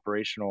their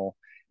operational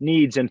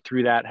needs, and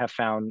through that have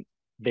found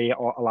a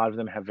lot of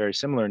them have very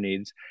similar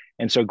needs.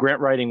 And so grant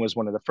writing was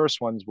one of the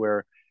first ones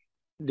where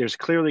there's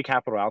clearly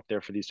capital out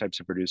there for these types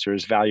of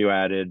producers, value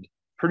added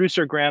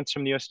producer grants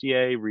from the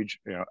USDA,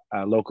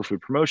 local food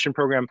promotion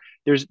program.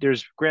 There's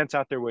grants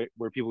out there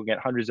where people get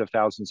hundreds of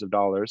thousands of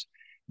dollars,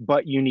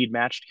 but you need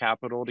matched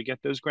capital to get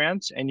those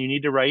grants, and you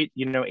need to write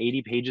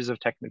 80 pages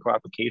of technical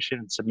application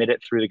and submit it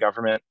through the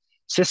government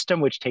system,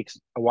 which takes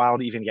a while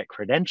to even get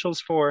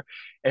credentials for.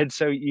 And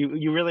so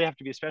you really have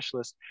to be a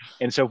specialist.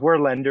 And so if we're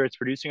a lender,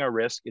 it's reducing our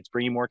risk, it's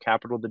bringing more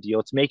capital to the deal,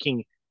 it's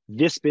making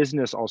this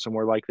business also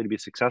more likely to be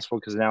successful,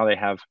 because now they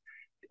have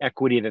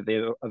equity that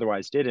they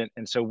otherwise didn't.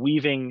 And so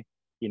weaving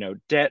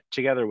debt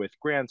together with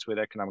grants, with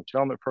economic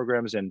development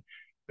programs, and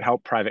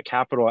help private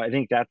capital, I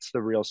think that's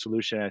the real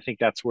solution. I think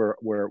that's where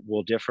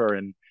we'll differ,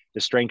 and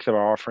the strength of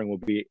our offering will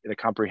be the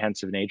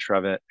comprehensive nature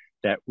of it,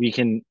 that we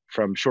can,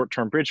 from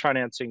short-term bridge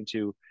financing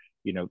to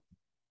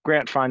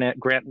grant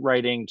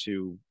writing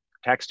to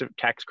tax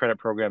credit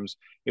programs,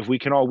 if we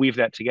can all weave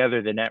that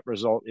together, the net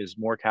result is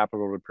more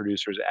capital to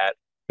producers at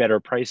better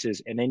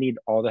prices, and they need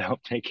all the help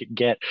they can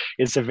get.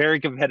 It's a very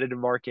competitive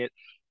market.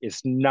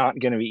 It's not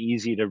going to be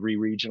easy to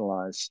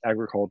re-regionalize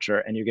agriculture,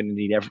 and you're going to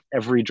need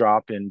every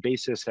drop in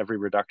basis, every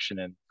reduction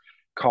in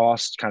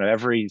cost, kind of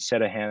every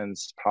set of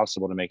hands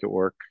possible to make it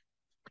work.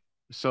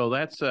 So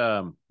that's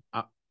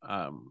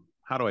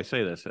how do I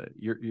say this?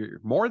 You're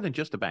more than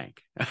just a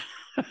bank.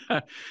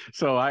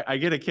 So I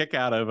get a kick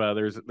out of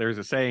there's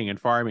a saying in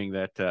farming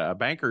that a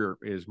banker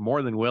is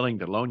more than willing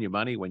to loan you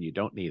money when you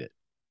don't need it.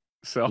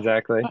 So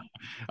exactly,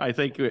 I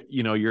think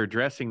you're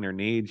addressing their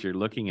needs. You're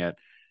looking at,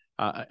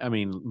 I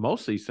mean,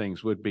 most of these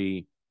things would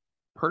be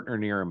pertinent or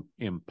near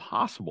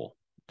impossible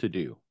to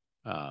do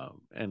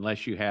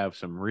unless you have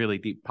some really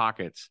deep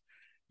pockets,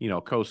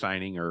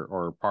 co-signing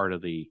or part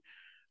of the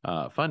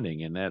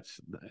funding, and that's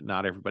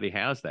not everybody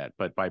has that.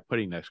 But by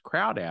putting this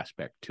crowd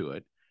aspect to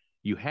it,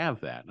 you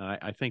have that, and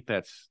I think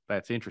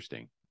that's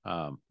interesting.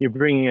 You're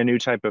bringing a new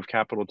type of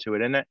capital to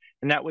it, and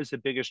that was the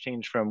biggest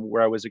change from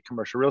where I was at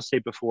commercial real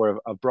estate before,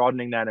 of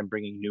broadening that and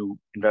bringing new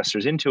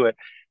investors into it.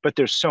 But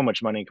there's so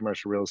much money in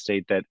commercial real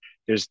estate that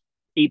there's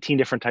 18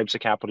 different types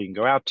of capital you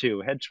can go out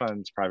to: hedge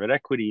funds, private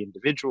equity,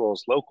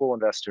 individuals, local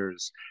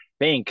investors,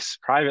 banks,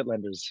 private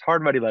lenders,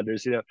 hard money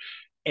lenders.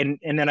 And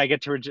then I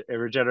get to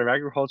regenerative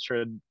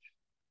agriculture, and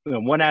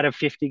 1 out of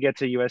 50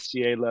 gets a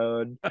USDA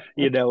loan.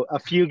 A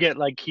few get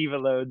like Kiva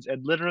loans,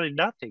 and literally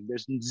nothing.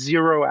 There's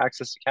zero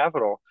access to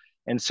capital,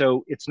 and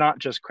so it's not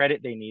just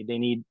credit they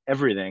need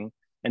everything,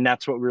 and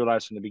that's what we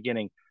realized from the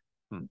beginning.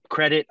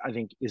 Credit, I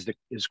think,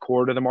 is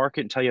core to the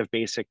market. Until you have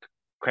basic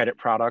credit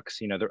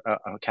products, a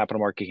capital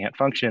market can't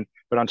function.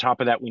 But on top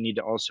of that, we need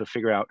to also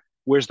figure out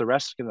where's the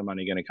rest of the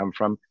money going to come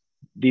from.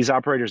 These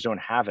operators don't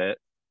have it.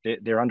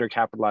 They're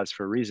undercapitalized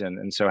for a reason,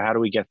 and so how do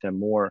we get them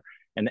more?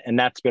 And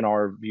that's been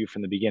our view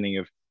from the beginning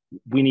of,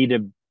 we need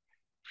to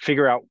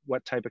figure out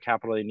what type of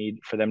capital they need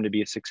for them to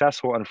be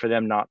successful, and for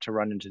them not to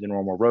run into the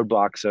normal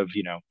roadblocks of,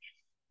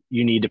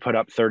 you need to put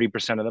up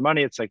 30% of the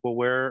money. It's like,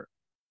 well,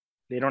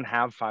 they don't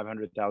have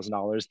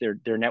 $500,000.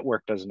 Their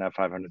network doesn't have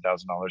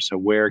 $500,000. So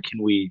where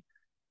can we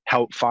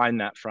help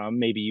find that from?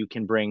 Maybe you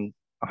can bring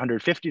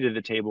 150 to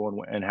the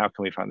table, and how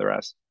can we find the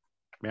rest?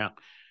 Yeah.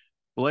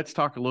 Well, let's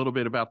talk a little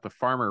bit about the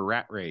farmer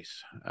rat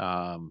race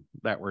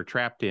that we're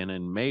trapped in,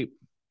 and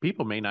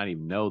people may not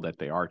even know that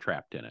they are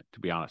trapped in it, to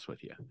be honest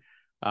with you.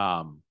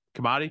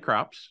 Commodity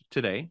crops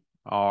today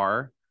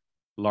are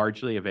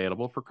largely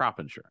available for crop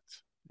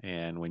insurance.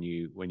 And when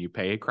you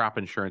pay crop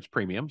insurance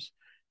premiums,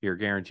 you're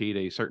guaranteed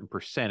a certain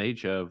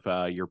percentage of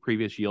your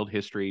previous yield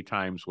history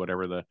times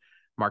whatever the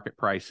market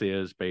price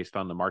is based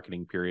on the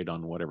marketing period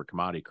on whatever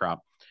commodity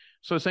crop.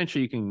 So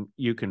essentially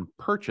you can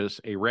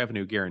purchase a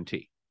revenue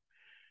guarantee.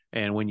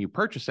 And when you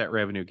purchase that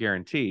revenue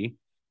guarantee,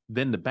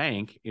 then the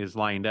bank is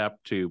lined up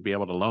to be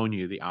able to loan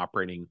you the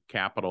operating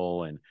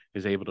capital and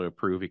is able to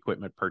approve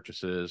equipment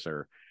purchases,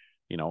 or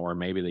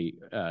maybe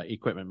the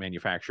equipment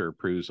manufacturer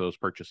approves those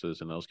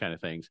purchases and those kind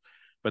of things.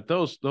 But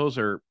those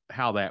are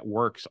how that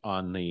works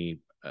on the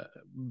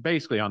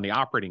basically on the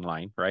operating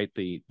line, right?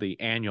 The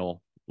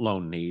annual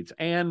loan needs,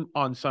 and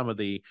on some of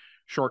the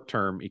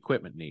short-term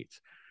equipment needs.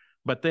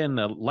 But then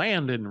the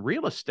land and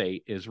real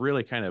estate is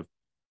really kind of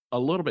a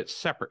little bit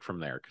separate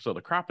from there. So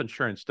the crop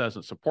insurance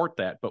doesn't support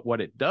that, but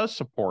what it does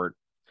support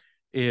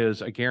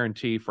is a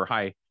guarantee for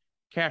high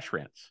cash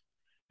rents,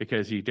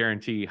 because you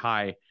guarantee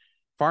high.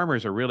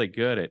 Farmers are really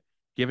good at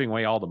giving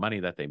away all the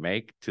money that they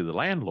make to the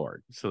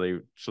landlord, so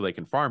they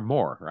can farm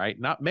more, right?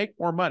 Not make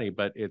more money,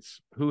 but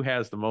it's who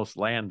has the most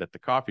land at the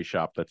coffee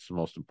shop that's the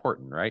most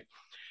important, right?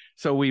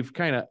 So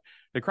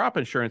the crop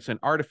insurance and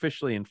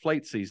artificially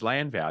inflates these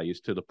land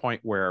values to the point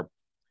where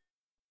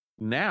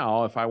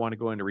now, if I want to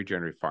go into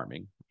regenerative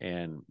farming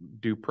and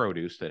do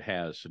produce that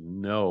has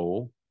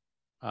no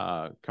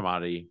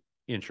commodity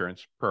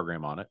insurance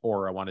program on it,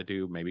 or I want to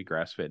do maybe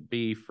grass-fed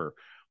beef or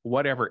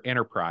whatever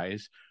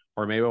enterprise,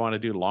 or maybe I want to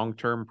do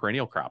long-term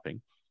perennial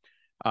cropping,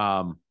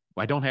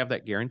 I don't have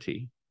that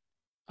guarantee.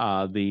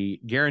 The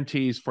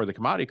guarantees for the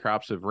commodity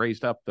crops have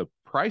raised up the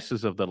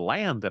prices of the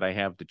land that I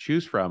have to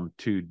choose from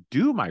to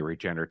do my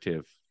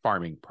regenerative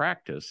farming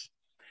practice.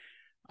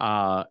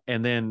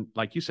 And then,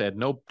 like you said,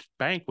 no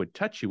bank would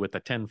touch you with a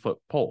 10-foot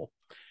pole.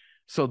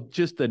 So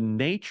just the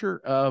nature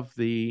of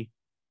the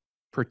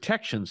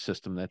protection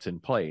system that's in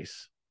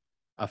place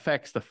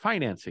affects the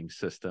financing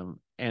system,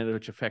 and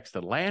which affects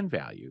the land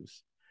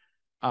values,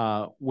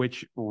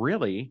 which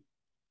really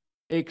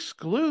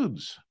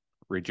excludes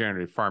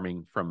regenerative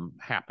farming from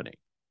happening.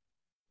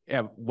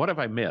 What have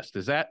I missed?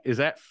 Is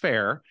that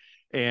fair?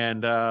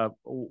 And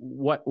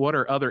what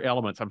are other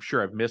elements I'm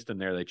sure I've missed in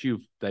there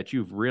that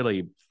you've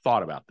really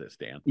thought about this,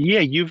 Dan? Yeah,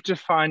 you've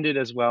defined it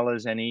as well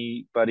as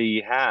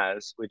anybody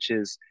has, which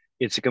is,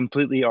 it's a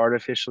completely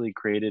artificially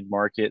created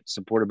market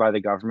supported by the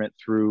government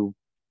through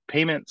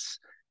payments,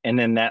 and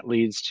then that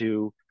leads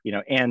to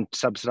and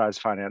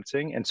subsidized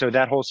financing, and so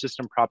that whole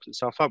system props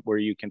itself up where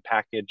you can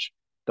package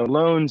the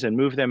loans and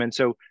move them. And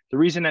so the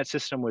reason that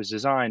system was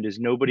designed is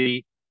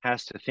nobody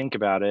has to think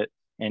about it,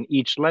 and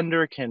each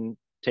lender can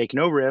take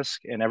no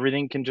risk, and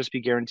everything can just be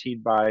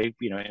guaranteed by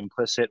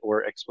implicit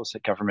or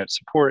explicit government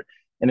support,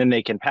 and then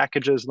they can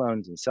package those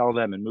loans and sell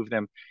them and move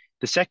them.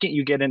 The second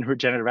you get in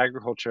regenerative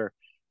agriculture,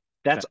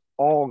 that's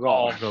all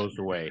gone. All goes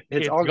away.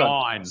 It's all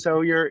gone.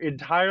 So you're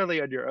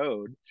entirely on your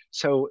own.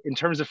 So in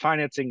terms of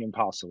financing,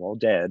 impossible,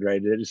 dead,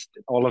 right?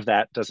 All of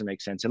that doesn't make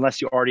sense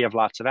unless you already have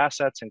lots of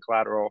assets and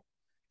collateral.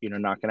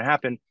 Not going to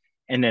happen.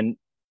 And then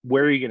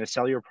where are you going to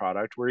sell your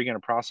product? Where are you going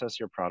to process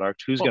your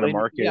product? Who's going to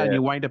market it? And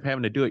you wind up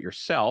having to do it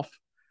yourself.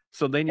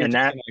 So then you're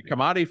taking a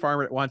commodity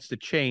farmer that wants to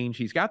change.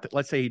 He's got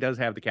let's say he does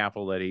have the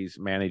capital that he's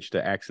managed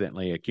to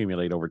accidentally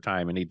accumulate over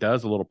time, and he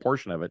does a little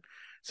portion of it.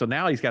 So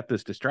now he's got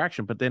this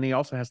distraction, but then he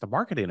also has to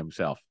market it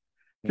himself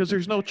because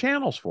there's no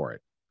channels for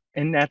it.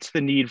 And that's the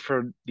need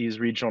for these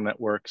regional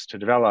networks to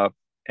develop.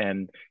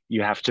 And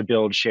you have to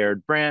build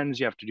shared brands.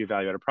 You have to do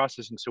value-added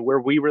processing. So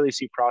where we really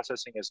see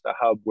processing as the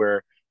hub,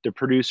 where the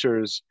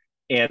producers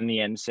and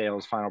the end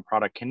sales final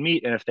product can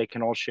meet. And if they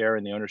can all share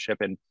in the ownership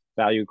and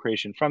value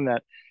creation from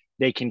that,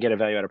 they can get a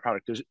value added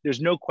product.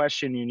 There's no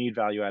question you need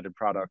value added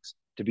products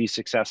to be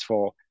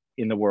successful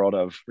in the world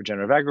of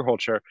regenerative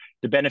agriculture.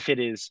 The benefit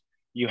is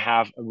you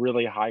have a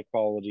really high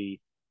quality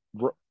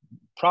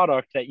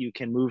product that you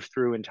can move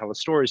through and tell a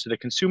story. So the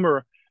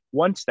consumer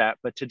wants that,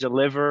 but to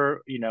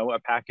deliver, a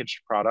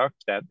packaged product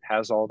that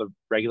has all the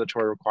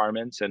regulatory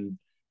requirements and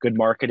good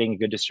marketing,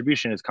 good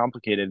distribution is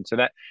complicated. And so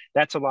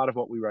that's a lot of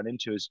what we run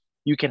into is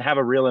you can have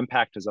a real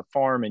impact as a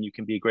farm and you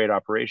can be a great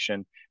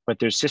operation, but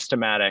there's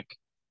systematic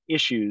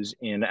issues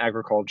in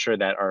agriculture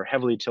that are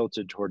heavily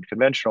tilted toward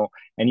conventional,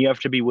 and you have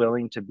to be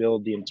willing to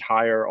build the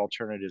entire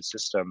alternative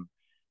system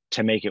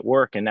to make it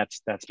work. And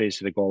that's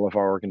basically the goal of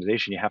our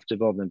organization. You have to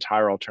build an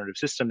entire alternative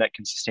system that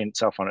can sustain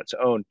itself on its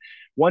own.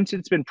 Once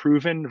it's been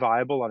proven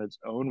viable on its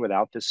own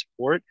without this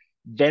support,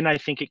 then I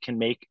think it can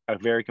make a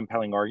very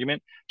compelling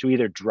argument to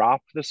either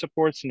drop the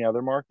supports in the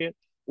other market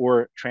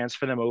or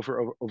transfer them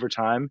over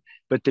time.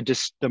 But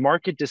the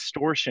market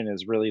distortion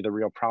is really the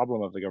real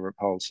problem of the government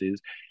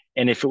policies.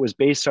 And if it was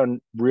based on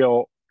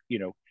real,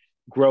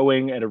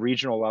 growing at a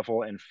regional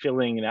level and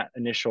filling that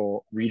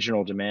initial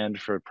regional demand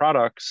for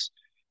products,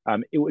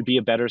 it would be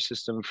a better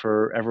system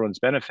for everyone's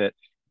benefit.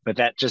 But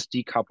that just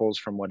decouples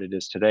from what it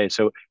is today.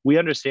 So we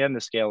understand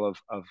the scale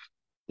of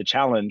the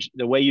challenge.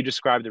 The way you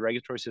describe the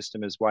regulatory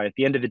system is why, at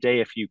the end of the day,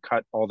 if you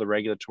cut all the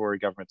regulatory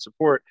government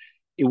support,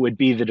 it would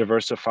be the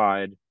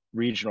diversified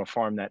regional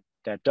farm that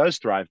does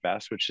thrive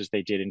best, which is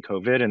they did in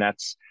COVID, and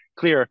that's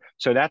clear.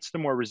 So that's the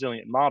more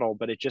resilient model,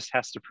 but it just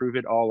has to prove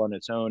it all on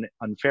its own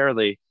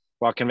unfairly,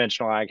 while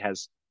conventional ag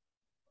has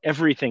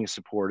everything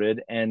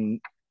supported and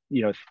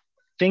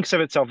thinks of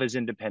itself as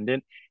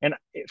independent. And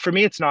for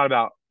me, it's not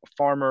about a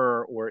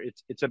farmer, or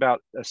it's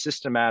about a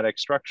systematic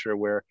structure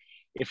where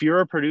if you're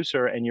a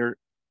producer and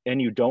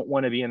you don't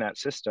want to be in that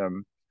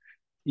system,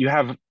 you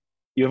have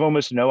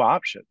almost no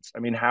options. I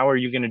mean, how are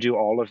you going to do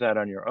all of that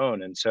on your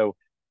own? And so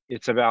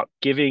it's about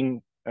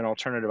giving an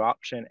alternative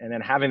option and then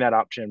having that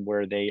option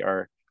where they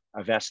are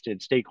a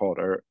vested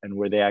stakeholder and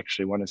where they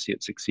actually want to see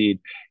it succeed.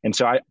 And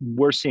so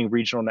we're seeing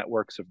regional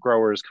networks of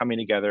growers coming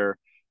together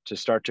to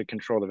start to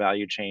control the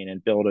value chain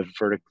and build a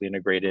vertically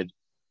integrated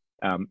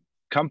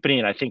company.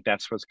 And I think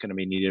that's what's going to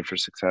be needed for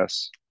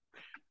success.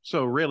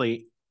 So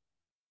really,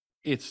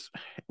 it's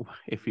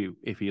if you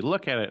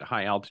look at it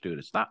high altitude,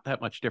 it's not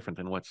that much different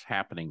than what's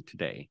happening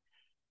today.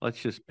 Let's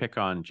just pick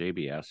on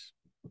JBS,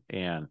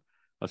 and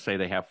let's say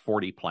they have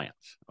 40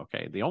 plants.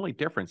 Okay, the only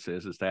difference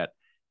is that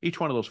each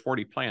one of those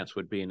 40 plants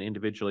would be an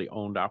individually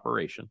owned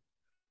operation.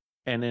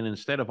 And then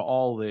instead of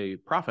all the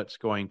profits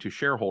going to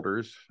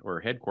shareholders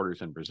or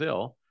headquarters in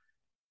Brazil,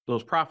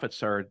 those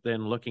profits are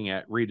then looking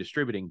at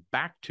redistributing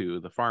back to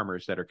the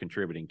farmers that are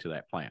contributing to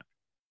that plant.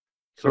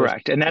 So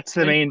correct. And that's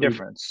the main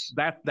difference.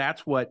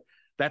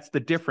 That's the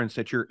difference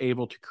that you're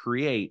able to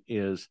create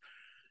is,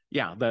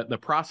 the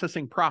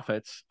processing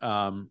profits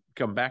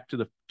come back to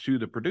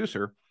the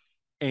producer,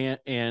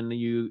 and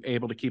you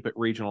able to keep it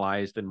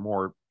regionalized and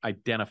more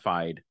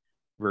identified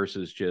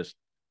versus just,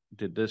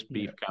 did this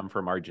beef come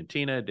from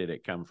Argentina? Did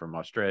it come from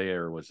Australia,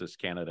 or was this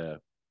Canada?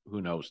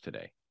 Who knows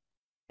today?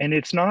 And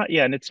it's not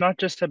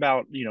just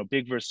about,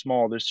 big versus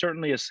small. There's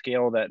certainly a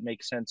scale that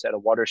makes sense at a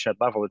watershed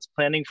level. It's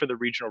planning for the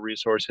regional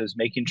resources,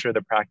 making sure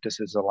the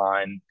practices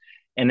align,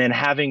 and then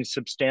having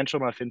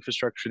substantial enough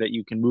infrastructure that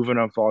you can move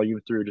enough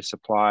volume through to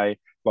supply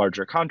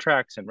larger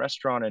contracts and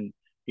restaurant and,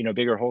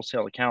 bigger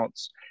wholesale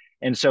accounts.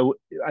 And so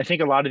I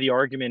think a lot of the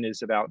argument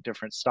is about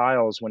different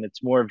styles when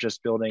it's more of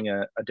just building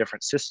a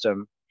different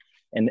system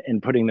and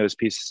putting those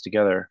pieces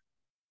together.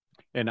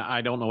 And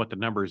I don't know what the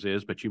numbers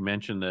is, but you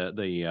mentioned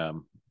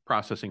the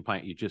processing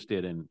plant you just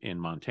did in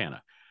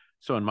Montana.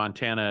 So in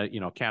Montana,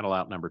 cattle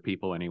outnumber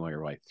people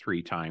anywhere like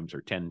 3 times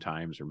or 10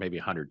 times or maybe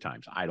 100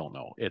 times. I don't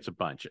know. It's a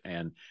bunch.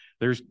 And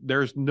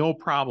there's no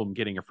problem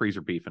getting a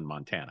freezer beef in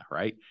Montana,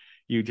 right?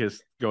 You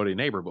just go to a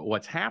neighbor. But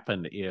what's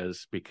happened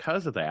is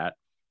because of that,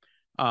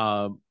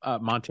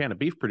 Montana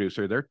beef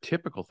producer, their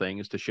typical thing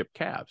is to ship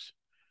calves.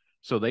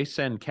 So they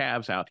send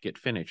calves out to get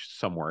finished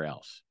somewhere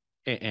else,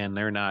 and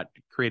they're not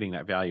creating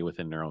that value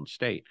within their own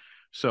state.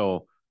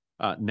 So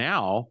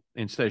now,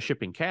 instead of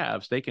shipping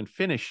calves, they can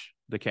finish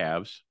the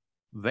calves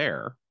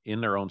there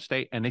in their own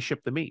state, and they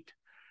ship the meat.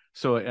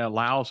 So it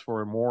allows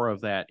for more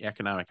of that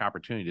economic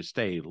opportunity to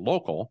stay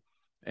local,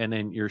 and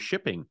then you're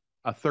shipping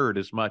a third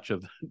as much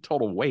of the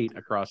total weight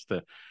across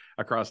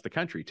the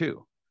country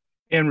too.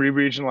 And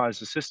re-regionalize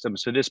the system.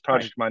 So this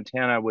Project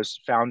Montana was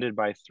founded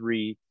by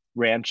 3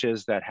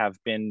 ranches that have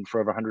been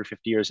for over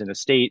 150 years in the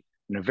state,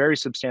 very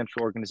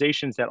substantial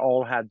organizations that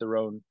all had their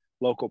own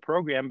local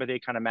program, but they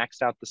kind of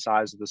maxed out the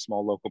size of the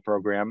small local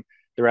program.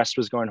 The rest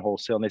was going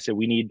wholesale, and they said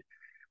we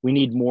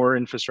need more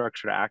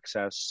infrastructure to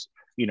access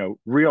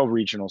real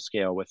regional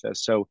scale with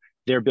this. So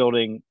they're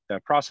building the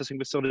processing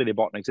facility. They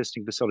bought an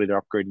existing facility.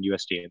 They're upgrading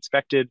USDA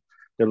inspected.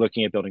 They're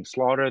looking at building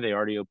slaughter. They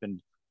already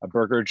opened a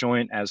burger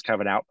joint as kind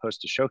of an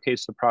outpost to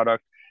showcase the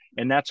product.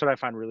 And that's what I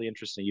find really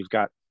interesting. You've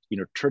got,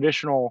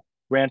 traditional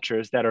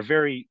ranchers that are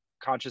very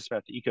conscious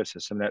about the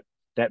ecosystem, that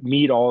that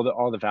meet all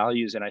the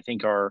values, and I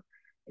think are,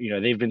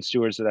 they've been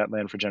stewards of that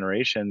land for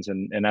generations,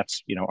 and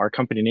that's, our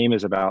company name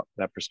is about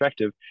that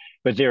perspective.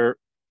 But they're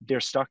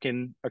stuck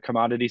in a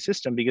commodity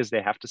system because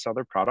they have to sell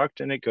their product,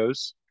 and it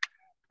goes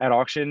at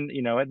auction,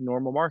 at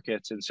normal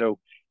markets. And so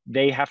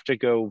they have to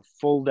go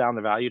full down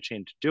the value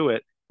chain to do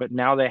it. But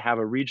now they have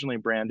a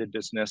regionally branded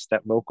business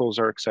that locals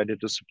are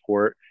excited to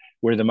support,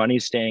 where the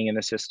money's staying in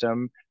the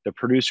system, the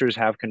producers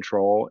have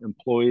control,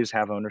 employees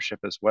have ownership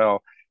as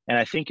well. And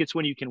I think it's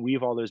when you can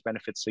weave all those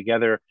benefits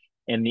together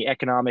and the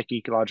economic,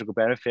 ecological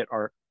benefit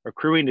are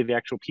accruing to the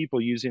actual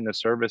people using the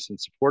service and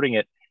supporting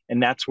it.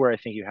 And that's where I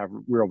think you have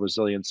real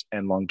resilience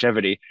and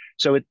longevity.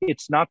 So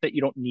it's not that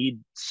you don't need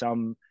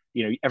some,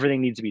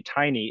 everything needs to be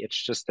tiny.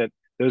 It's just that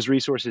those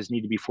resources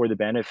need to be for the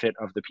benefit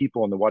of the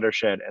people in the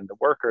watershed and the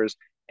workers.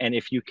 And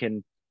if you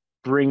can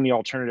bring the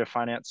alternative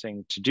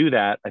financing to do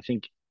that, I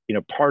think,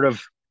 part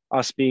of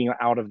us being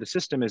out of the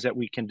system is that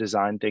we can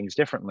design things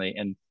differently.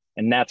 And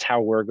that's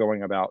how we're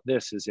going about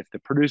this, is if the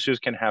producers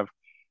can have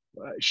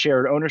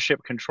shared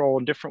ownership, control,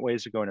 and different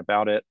ways of going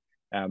about it,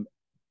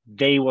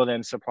 they will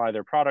then supply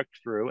their product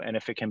through. And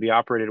if it can be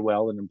operated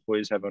well and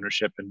employees have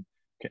ownership, and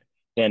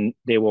then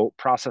they will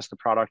process the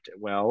product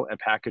well and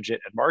package it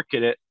and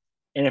market it.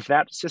 And if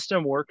that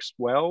system works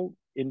well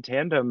in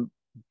tandem,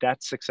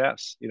 that's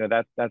success.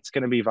 That's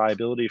going to be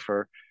viability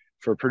for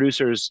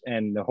producers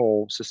and the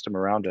whole system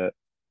around it.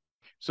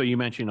 So you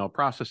mentioned,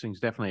 processing is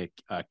definitely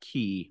a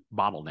key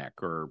bottleneck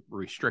or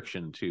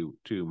restriction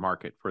to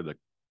market for the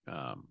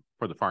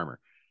farmer.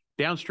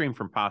 Downstream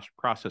from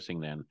processing,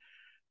 then,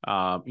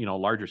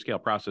 larger scale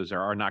processors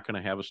are not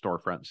going to have a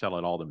storefront and sell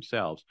it all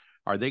themselves.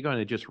 Are they going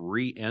to just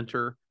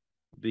re-enter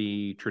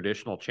the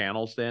traditional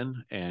channels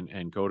then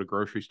and go to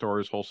grocery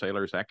stores,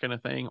 wholesalers, that kind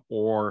of thing?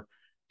 Or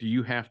do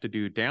you have to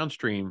do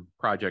downstream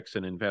projects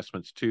and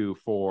investments too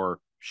for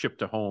ship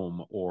to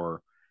home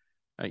or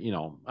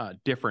a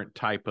different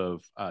type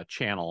of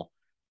channel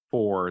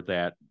for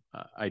that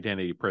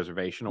identity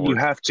preservation? Or you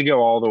have to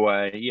go all the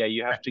way. Yeah,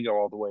 you have to go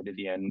all the way to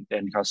the end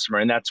customer,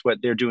 and that's what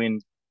they're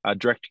doing.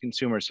 Direct to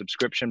consumer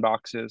subscription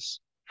boxes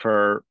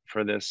for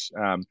this.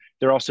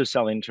 They're also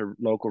selling to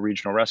local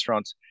regional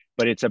restaurants,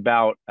 but it's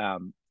about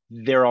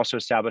they're also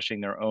establishing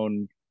their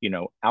own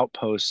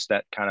outposts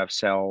that kind of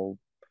sell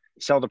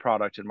the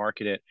product and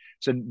market it.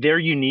 So they're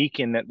unique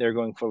in that they're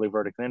going fully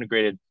vertically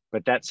integrated,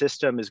 but that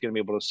system is going to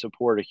be able to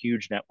support a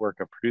huge network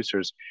of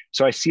producers.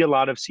 So I see a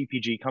lot of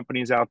CPG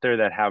companies out there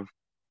that have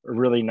a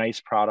really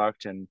nice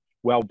product and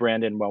well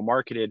branded and well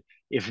marketed.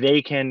 If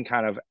they can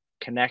kind of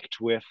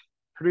connect with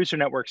producer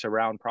networks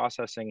around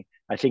processing,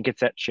 I think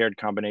it's that shared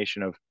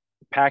combination of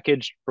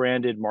packaged,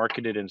 branded,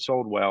 marketed, and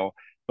sold well,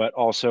 but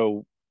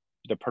also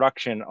the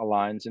production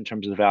aligns in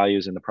terms of the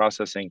values and the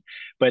processing.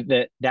 But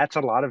that's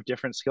a lot of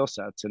different skill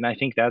sets, and I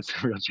think that's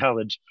the real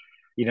challenge.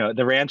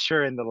 The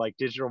rancher and the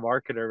digital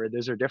marketer,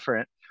 those are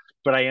different.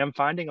 But I am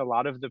finding a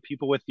lot of the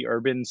people with the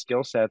urban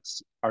skill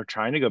sets are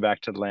trying to go back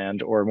to the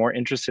land, or more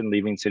interested in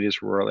leaving cities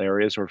for rural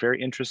areas, or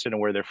very interested in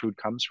where their food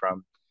comes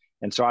from.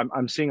 And so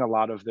I'm seeing a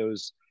lot of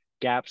those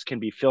gaps can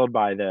be filled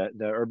by the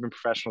urban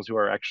professionals who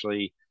are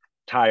actually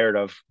tired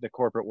of the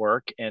corporate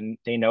work, and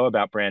they know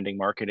about branding,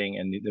 marketing,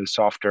 and those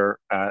softer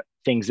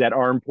things that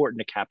are important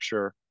to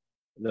capture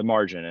the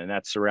margin. And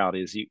that's the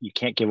reality, is you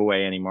can't give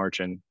away any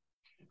margin.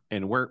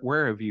 And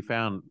where have you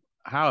found,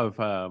 how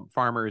have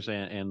farmers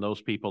and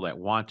those people that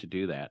want to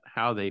do that,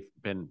 how they've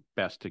been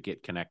best to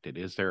get connected?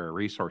 Is there a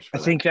resource for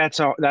that? I think that's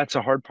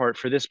a hard part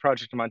for this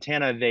project in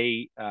Montana.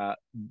 They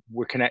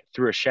were connected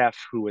through a chef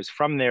who was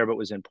from there but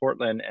was in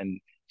Portland,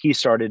 and he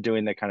started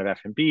doing the kind of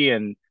F&B,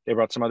 and they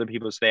brought some other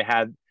people.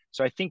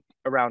 So I think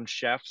around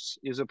chefs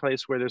is a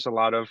place where there's a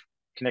lot of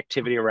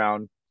connectivity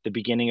around the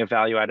beginning of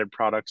value-added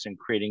products and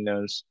creating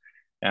those.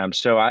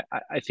 So I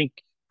think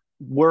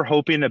we're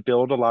hoping to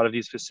build a lot of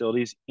these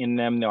facilities. In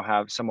them,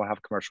 some will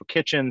have commercial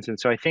kitchens. And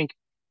so I think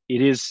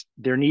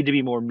there need to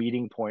be more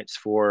meeting points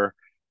for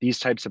these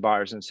types of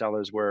buyers and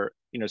sellers, where,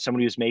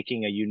 somebody who's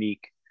making a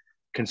unique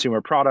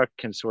consumer product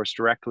can source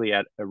directly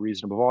at a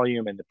reasonable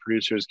volume, and the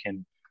producers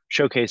can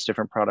showcase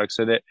different products.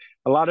 So that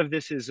a lot of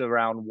this is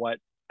around what,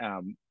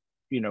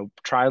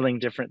 trialing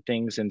different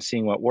things and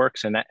seeing what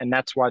works. And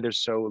that's why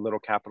there's so little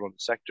capital in the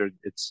sector.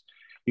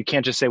 You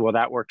can't just say, well,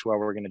 that worked well,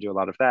 we're going to do a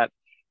lot of that.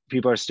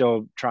 People are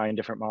still trying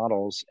different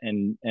models,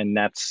 and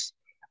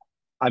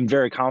I'm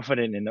very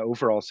confident in the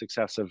overall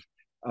success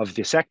of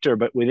the sector,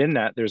 but within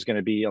that, there's going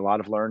to be a lot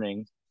of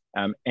learning,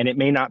 and it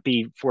may not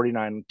be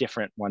 49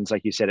 different ones,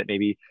 like you said. It may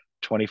be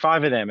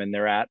 25 of them, and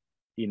they're at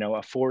a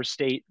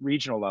 4-state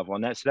regional level,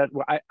 and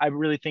I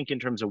really think in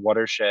terms of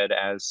watershed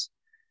as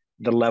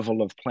the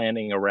level of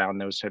planning around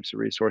those types of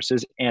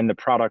resources, and the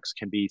products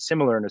can be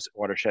similar in a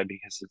watershed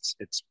because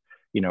it's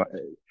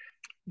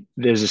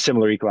there's a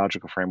similar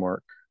ecological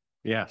framework.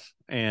 Yes.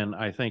 And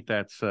I think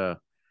that's,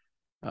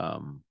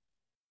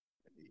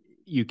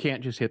 you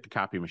can't just hit the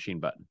copy machine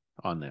button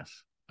on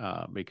this,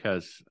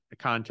 because the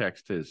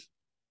context is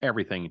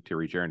everything to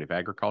regenerative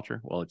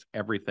agriculture. Well, it's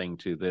everything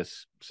to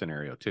this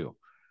scenario too.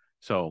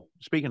 So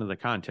speaking of the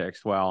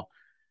context, well,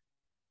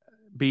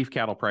 beef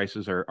cattle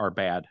prices are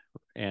bad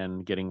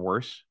and getting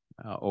worse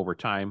over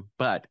time,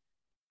 but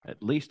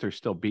at least there's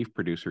still beef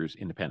producers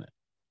independent,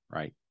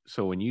 right?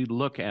 So when you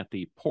look at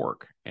the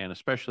pork and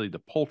especially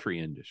the poultry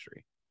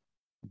industry,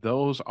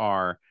 those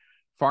are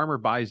farmer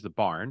buys the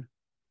barn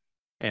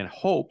and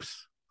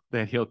hopes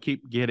that he'll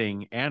keep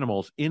getting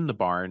animals in the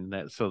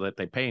barn so that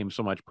they pay him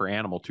so much per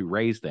animal to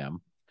raise them,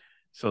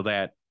 so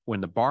that when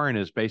the barn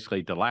is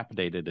basically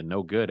dilapidated and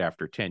no good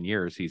after 10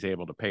 years, he's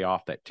able to pay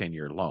off that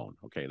 10-year loan.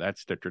 Okay,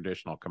 that's the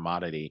traditional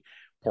commodity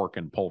pork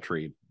and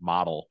poultry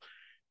model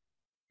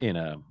in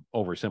a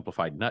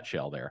oversimplified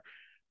nutshell there.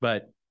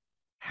 But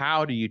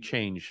how do you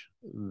change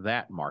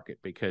that market?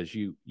 Because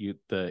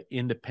the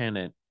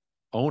independent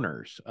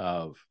owners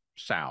of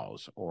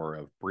sows or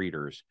of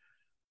breeders,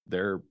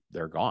 they're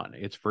gone.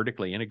 It's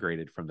vertically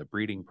integrated from the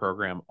breeding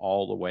program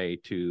all the way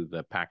to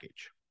the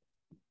package.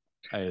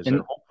 Is there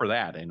hope for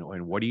that?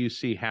 And what do you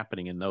see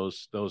happening in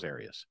those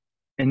areas?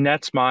 And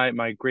that's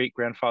my great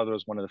grandfather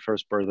was one of the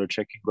first birther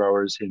chicken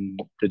growers in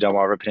the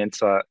Delmarva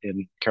Peninsula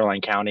in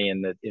Caroline County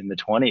in the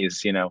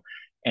 20s,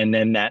 and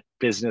then that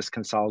business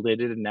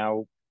consolidated, and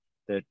now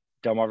the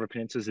Delmarva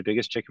Peninsula is the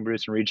biggest chicken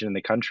producing region in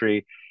the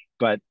country.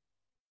 But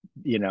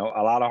a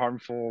lot of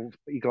harmful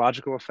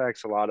ecological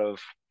effects, a lot of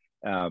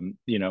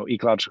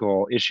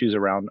ecological issues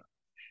around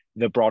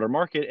the broader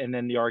market. And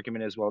then the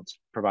argument is, well, it's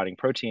providing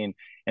protein.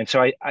 And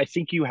so I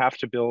think you have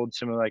to build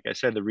some, like I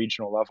said, the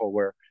regional level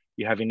where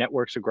you having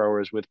networks of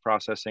growers with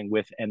processing,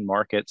 with end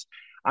markets.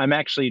 I'm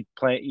actually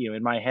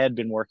in my head,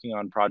 been working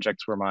on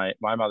projects where my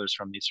mother's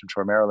from Eastern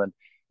Shore, Maryland,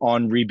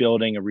 on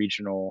rebuilding a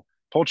regional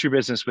poultry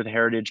business with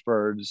heritage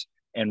birds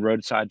and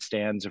roadside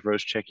stands of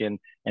roast chicken,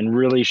 and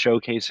really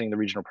showcasing the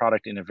regional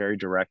product in a very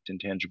direct and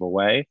tangible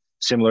way,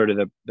 similar to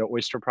the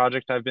oyster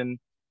project I've been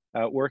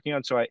working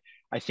on. So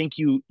I think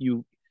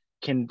you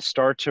can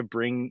start to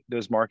bring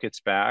those markets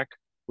back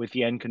with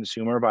the end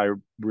consumer by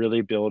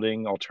really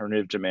building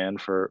alternative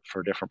demand for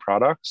different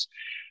products.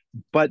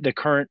 But the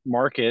current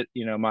market,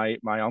 my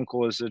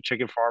uncle is a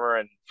chicken farmer,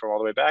 and from all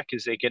the way back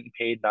is they getting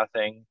paid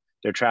nothing.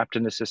 They're trapped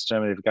in the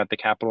system. They've got the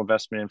capital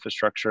investment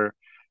infrastructure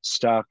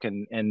stuck,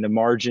 and the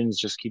margins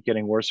just keep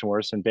getting worse and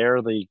worse and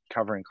barely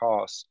covering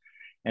costs.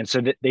 And so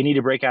they need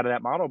to break out of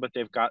that model, but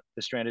they've got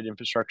the stranded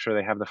infrastructure.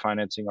 They have the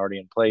financing already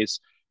in place.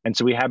 And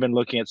so we have been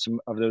looking at some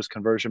of those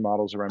conversion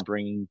models around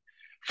bringing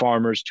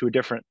farmers to a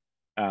different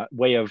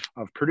way of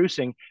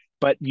producing,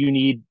 but you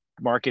need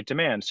market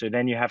demand. So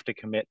then you have to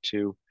commit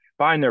to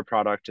buying their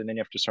product, and then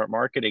you have to start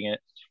marketing it.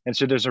 And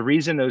so there's a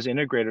reason those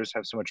integrators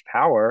have so much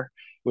power,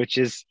 which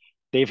is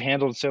they've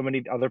handled so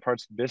many other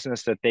parts of the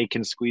business that they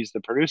can squeeze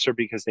the producer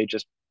because they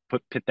just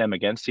pit them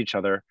against each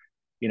other,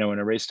 in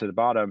a race to the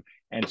bottom.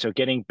 And so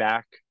getting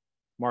back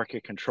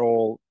market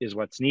control is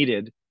what's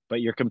needed,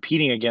 but you're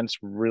competing against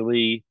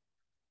really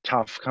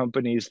tough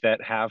companies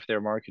that have their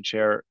market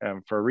share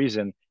for a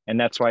reason. And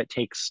that's why it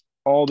takes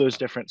all those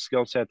different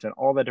skill sets and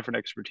all that different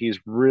expertise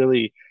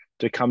really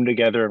to come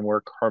together and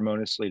work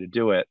harmoniously to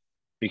do it,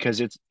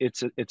 because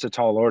it's a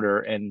tall order.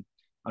 And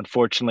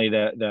unfortunately,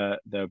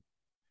 the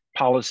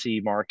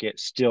policy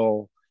market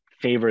still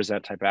favors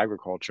that type of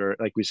agriculture.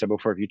 Like we said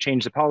before, if you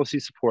change the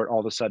policy support, all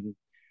of a sudden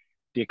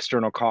the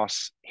external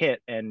costs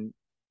hit and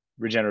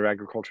regenerative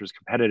agriculture is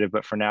competitive.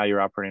 But for now,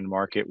 you're operating in a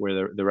market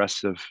where the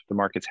rest of the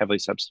market's heavily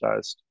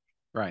subsidized.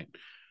 Right.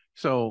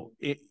 So,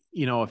 if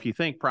you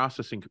think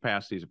processing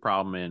capacity is a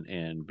problem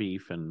in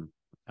beef and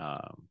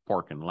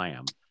pork and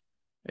lamb,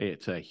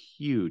 it's a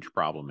huge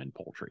problem in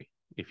poultry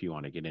if you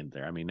want to get in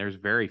there. I mean, there's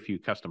very few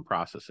custom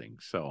processing.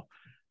 So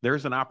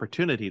there's an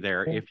opportunity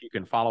there if you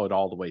can follow it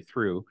all the way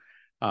through.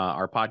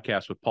 Our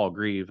podcast with Paul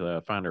Grieve,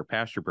 the founder of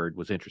Pasture Bird,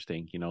 was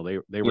interesting.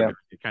 They were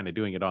kind of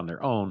doing it on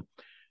their own,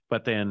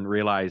 but then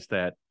realized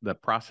that the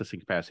processing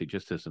capacity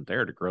just isn't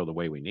there to grow the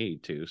way we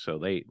need to. So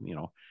they,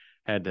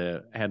 had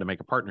to make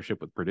a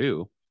partnership with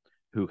Purdue,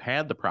 who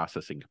had the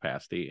processing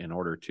capacity in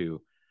order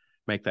to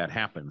make that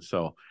happen.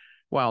 So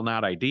while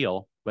not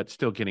ideal, but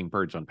still getting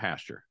birds on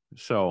pasture.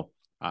 So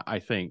I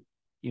think,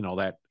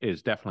 that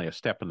is definitely a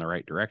step in the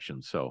right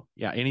direction. So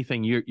yeah,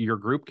 anything your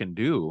group can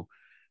do,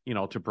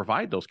 to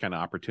provide those kind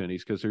of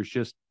opportunities, because there's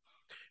just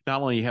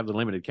not only you have the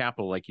limited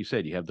capital, like you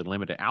said, you have the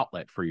limited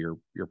outlet for your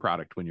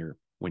product when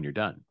you're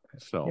done.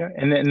 So yeah,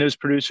 and then those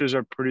producers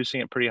are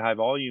producing at pretty high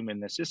volume in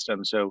the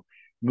system. So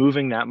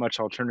moving that much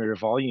alternative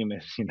volume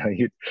is,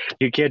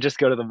 you can't just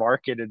go to the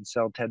market and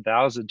sell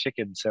 10,000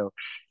 chickens. So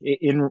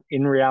in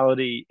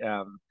reality,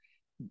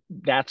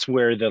 that's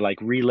where the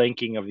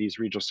relinking of these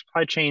regional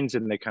supply chains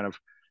and the kind of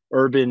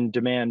urban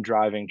demand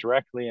driving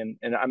directly. And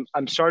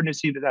I'm starting to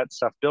see that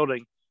stuff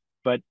building,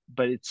 but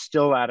it's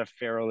still at a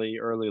fairly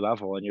early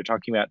level. And you're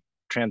talking about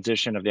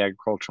transition of the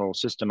agricultural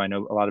system. I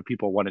know a lot of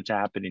people want it to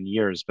happen in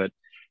years, but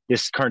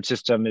this current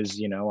system is,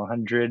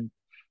 100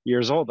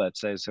 years old,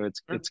 let's say. So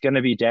it's going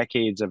to be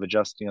decades of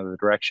adjusting of the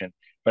direction.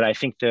 But I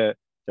think the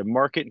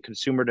market and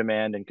consumer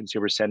demand and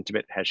consumer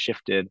sentiment has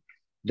shifted.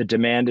 The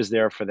demand is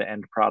there for the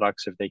end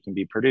products if they can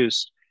be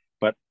produced,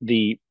 but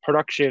the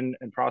production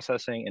and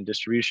processing and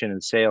distribution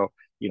and sale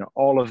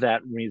all of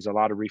that needs a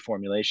lot of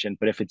reformulation.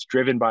 But if it's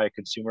driven by a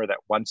consumer that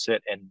wants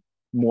it and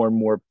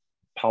more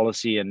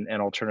policy and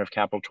alternative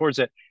capital towards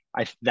it,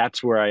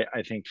 that's where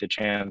I think the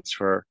chance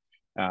for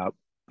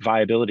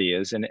viability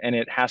is, and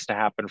it has to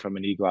happen from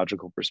an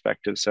ecological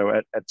perspective. So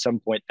at some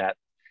point that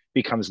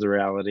becomes the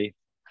reality.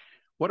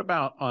 What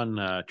about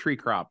on tree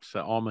crops,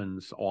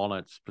 almonds,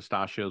 walnuts,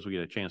 pistachios? We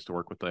get a chance to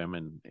work with them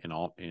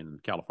in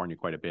California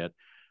quite a bit.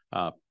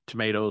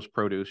 Tomatoes,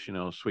 produce,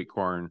 sweet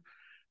corn,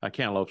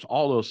 cantaloupes,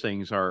 all those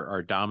things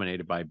are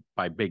dominated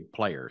by big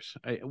players.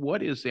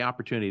 What is the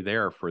opportunity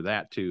there for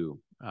that to,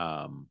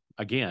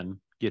 again,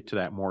 get to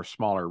that more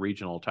smaller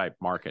regional type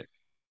market?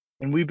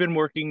 And we've been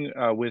working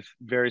with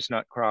various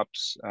nut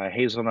crops,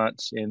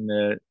 hazelnuts in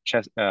the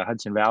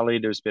Hudson Valley.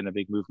 There's been a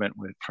big movement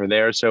for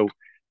there. So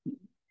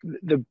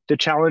the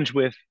challenge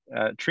with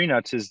tree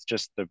nuts is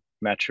just the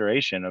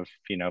maturation of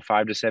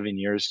 5 to 7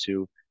 years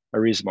to a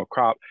reasonable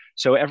crop.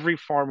 So every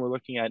farm we're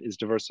looking at is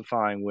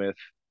diversifying with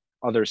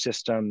other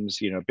systems,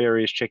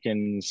 berries,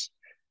 chickens,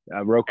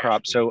 row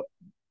crops. So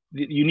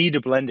you need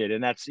to blend it,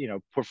 and that's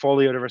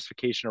portfolio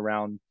diversification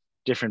around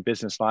different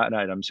business line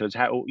items. So it's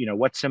how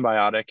what's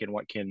symbiotic and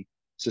what can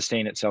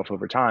sustain itself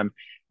over time.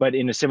 But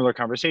in a similar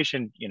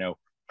conversation,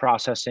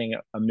 processing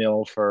a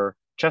mill for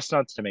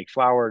chestnuts to make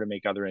flour, to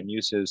make other end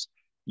uses,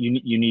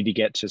 you need to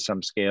get to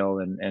some scale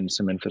and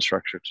some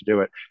infrastructure to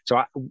do it.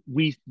 So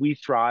we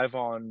thrive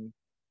on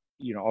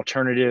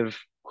alternative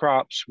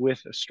crops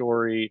with a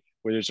story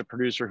where there's a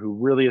producer who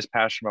really is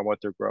passionate about what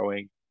they're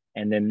growing,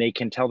 and then they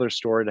can tell their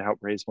story to help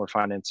raise more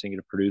financing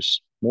to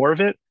produce more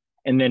of it.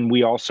 And then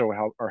we also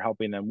are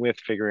helping them with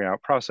figuring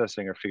out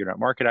processing or figuring out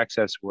market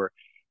access, where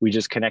we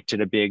just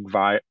connected a big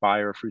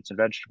buyer of fruits and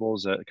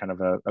vegetables, a kind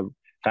of a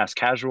fast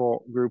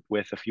casual group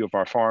with a few of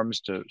our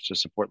farms to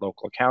support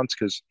local accounts.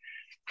 Because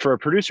for a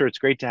producer, it's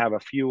great to have a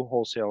few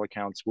wholesale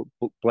accounts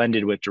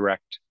blended with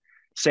direct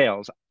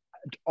sales.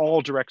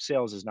 All direct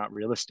sales is not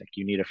realistic.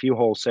 You need a few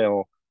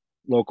wholesale,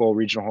 local,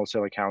 regional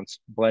wholesale accounts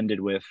blended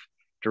with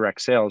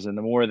direct sales. And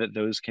the more that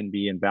those can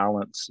be in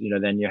balance,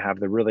 then you have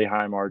the really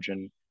high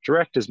margin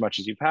direct as much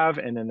as you have,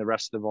 and then the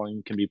rest of the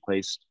volume can be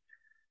placed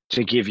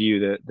to give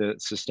you the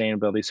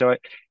sustainability. So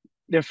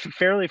they're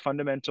fairly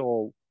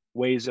fundamental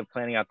ways of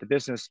planning out the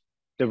business.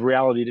 The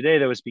reality today,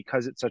 though, is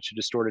because it's such a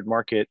distorted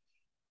market,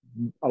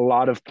 a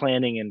lot of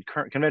planning in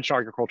conventional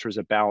agriculture is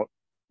about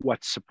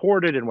what's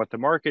supported and what the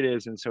market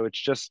is. And so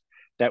it's just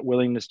that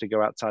willingness to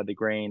go outside the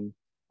grain.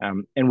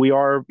 And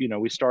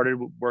we started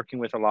working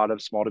with a lot of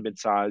small to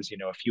mid-size,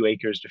 a few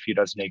acres to a few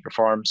dozen acre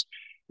farms.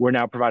 We're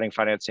now providing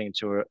financing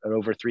to an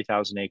over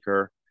 3,000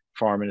 acre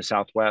farm in the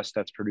Southwest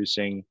that's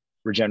producing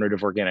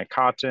regenerative organic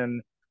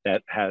cotton,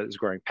 that has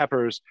growing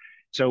peppers.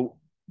 So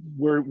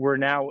we're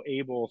now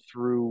able,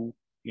 through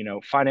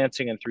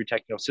financing and through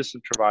technical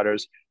systems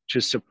providers,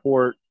 to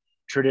support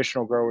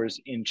traditional growers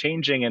in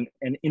changing.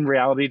 And in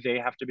reality, they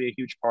have to be a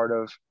huge part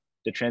of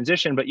the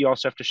transition, but you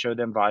also have to show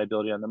them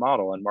viability on the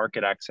model and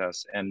market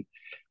access and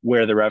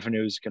where the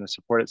revenue is going to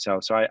support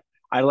itself. So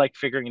I like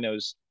figuring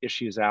those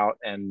issues out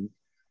and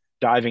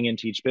diving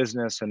into each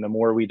business. And the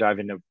more we dive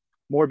into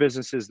more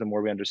businesses, the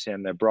more we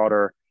understand the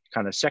broader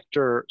kind of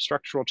sector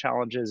structural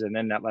challenges. And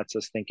then that lets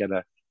us think at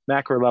a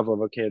macro level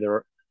of, okay,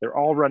 they're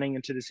all running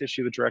into this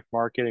issue with direct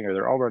marketing, or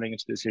they're all running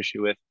into this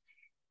issue with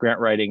grant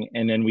writing.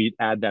 And then we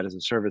add that as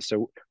a service.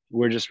 So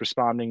we're just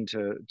responding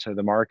to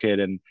the market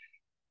and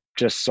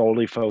just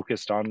solely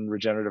focused on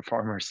regenerative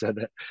farmers. So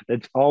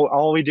that's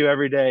all we do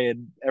every day,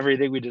 and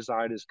everything we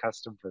design is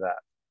custom for that.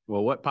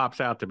 Well, what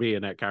pops out to me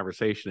in that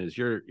conversation is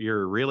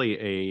you're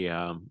really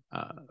a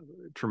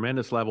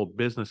tremendous level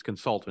business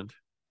consultant,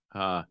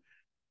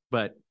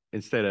 but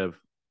instead of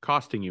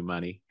costing you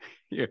money,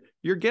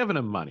 you're giving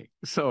them money.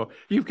 So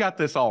you've got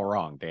this all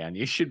wrong, Dan.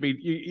 You should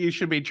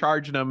be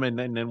charging them and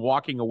then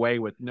walking away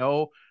with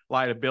no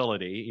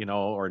liability,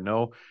 or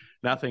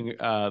nothing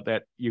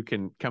that you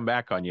can come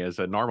back on you as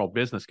a normal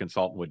business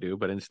consultant would do.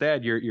 But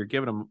instead, you're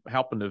giving them,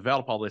 helping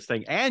develop all this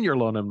thing, and you're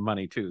loaning them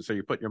money too. So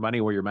you're putting your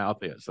money where your mouth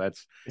is.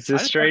 It's a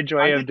strange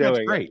way of doing it.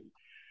 That's great.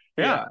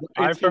 Yeah,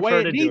 I it's the way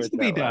it prefer to do needs it to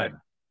be that way.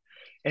 done.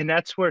 And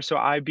that's where, so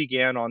I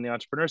began on the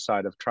entrepreneur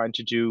side of trying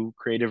to do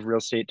creative real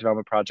estate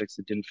development projects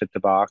that didn't fit the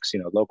box,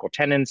 local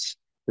tenants,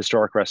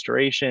 historic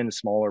restoration,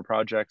 smaller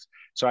projects.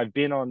 So I've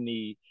been on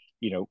the,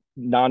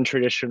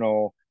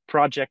 non-traditional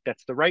project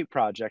that's the right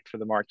project for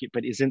the market,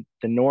 but isn't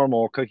the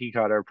normal cookie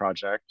cutter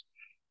project,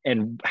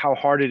 and how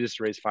hard it is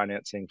to raise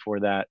financing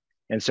for that.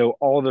 And so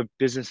all the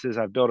businesses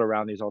I've built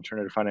around these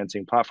alternative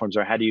financing platforms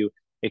are, how do you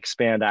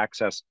expand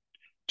access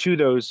to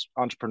those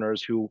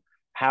entrepreneurs who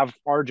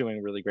are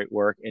doing really great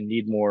work and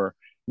need more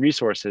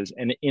resources.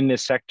 And in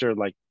this sector,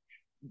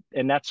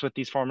 and that's what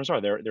these farmers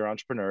are. They're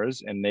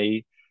entrepreneurs, and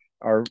they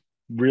are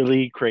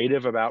really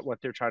creative about what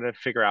they're trying to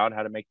figure out,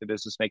 how to make the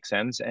business make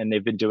sense. And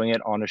they've been doing it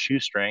on a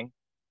shoestring.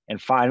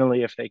 And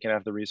finally, if they can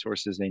have the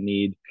resources they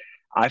need,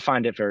 I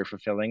find it very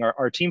fulfilling.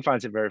 Our team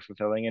finds it very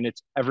fulfilling, and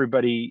it's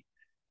everybody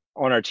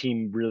on our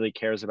team really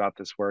cares about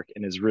this work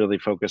and is really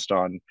focused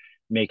on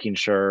making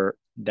sure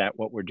that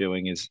what we're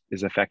doing is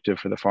effective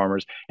for the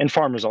farmers. And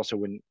farmers also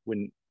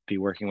wouldn't be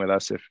working with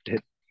us if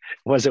it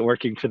wasn't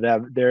working for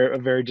them. They're a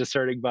very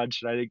discerning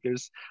bunch, and I think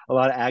there's a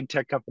lot of ag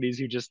tech companies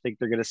who just think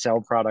they're going to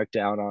sell product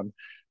down on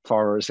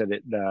farmers, and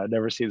it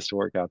never seems to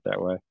work out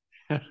that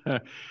way.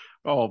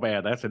 Oh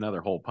man, that's another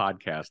whole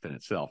podcast in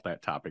itself,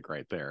 that topic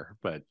right there.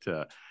 But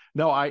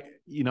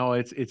no,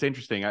 it's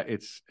interesting.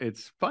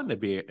 It's fun to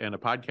be in a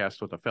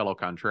podcast with a fellow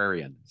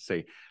contrarian.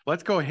 Say,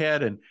 let's go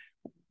ahead and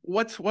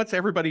what's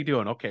everybody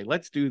doing? Okay,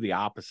 let's do the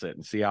opposite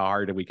and see how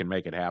hard we can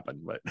make it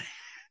happen. But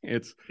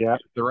it's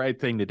the right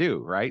thing to do,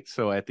 right?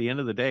 So at the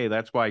end of the day,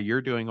 that's why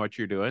you're doing what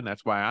you're doing.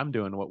 That's why I'm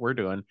doing what we're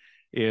doing.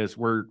 Is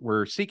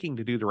we're seeking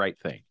to do the right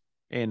thing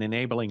and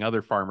enabling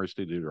other farmers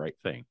to do the right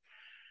thing.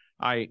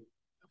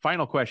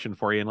 Final question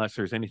for you, unless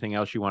there's anything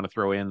else you want to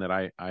throw in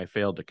that I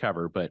failed to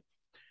cover, but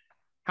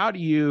how do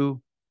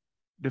you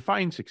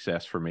define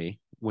success for me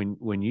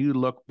when you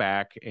look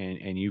back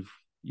and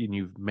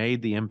you've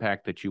made the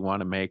impact that you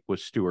want to make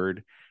with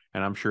Steward,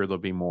 and I'm sure there'll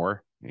be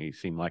more. You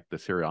seem like the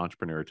serial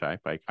entrepreneur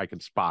type. I can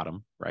spot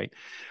them, right?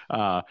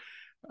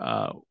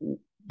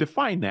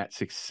 Define that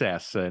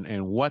success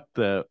and what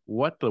the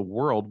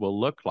world will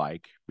look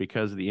like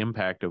because of the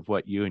impact of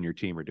what you and your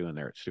team are doing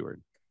there at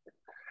Steward.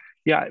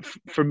 Yeah,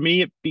 for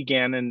me, it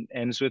began and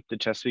ends with the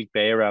Chesapeake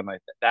Bay around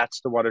like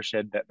that's the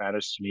watershed that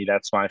matters to me.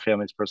 That's my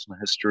family's personal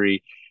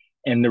history,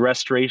 and the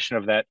restoration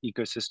of that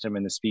ecosystem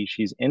and the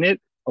species in it,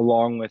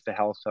 along with the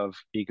health of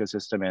the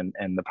ecosystem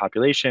and the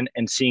population,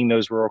 and seeing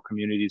those rural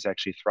communities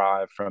actually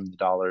thrive from the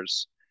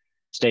dollars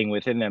staying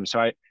within them.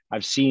 So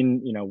I've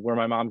seen, where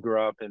my mom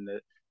grew up and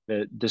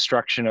the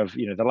destruction of,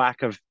 the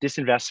lack of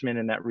disinvestment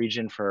in that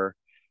region for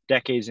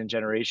decades and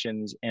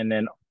generations, and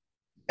then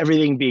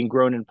everything being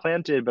grown and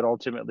planted, but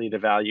ultimately the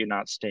value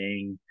not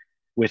staying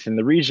within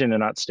the region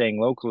and not staying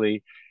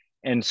locally.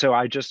 And so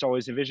I just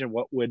always envisioned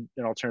what would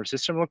an alternative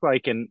system look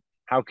like, and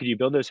how could you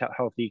build those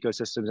healthy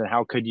ecosystems, and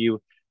how could you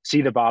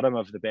see the bottom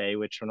of the bay,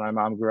 which when my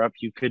mom grew up,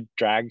 you could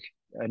drag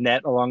a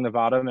net along the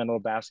bottom and a little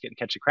basket and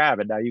catch a crab,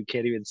 and now you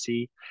can't even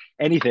see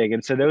anything.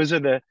 And so those are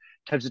the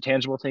types of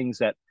tangible things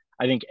that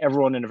I think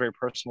everyone in a very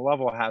personal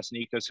level has an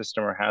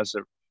ecosystem or has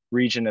a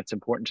region that's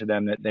important to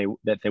them that they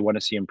want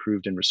to see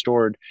improved and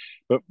restored.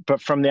 But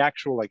from the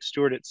actual like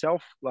Steward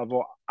itself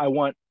level, I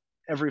want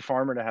every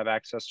farmer to have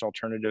access to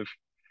alternative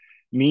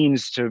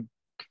means to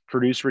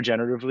produce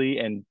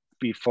regeneratively and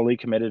be fully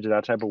committed to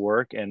that type of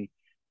work and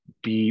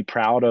be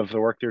proud of the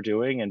work they're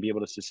doing and be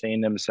able to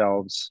sustain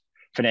themselves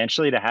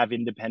financially, to have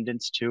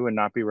independence too and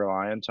not be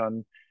reliant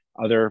on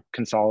other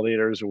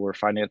consolidators or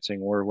financing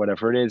or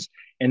whatever it is.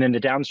 And then the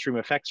downstream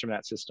effects from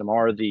that system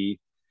are the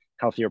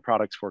healthier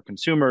products for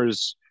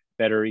consumers,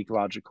 better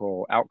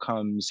ecological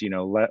outcomes,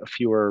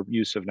 fewer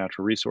use of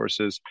natural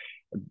resources,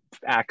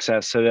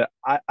 access. So that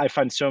I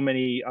find so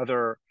many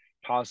other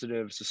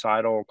positive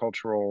societal,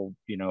 cultural,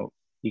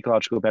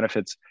 ecological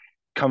benefits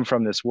come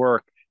from this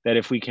work, that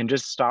if we can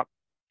just stop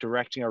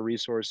directing our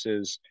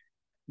resources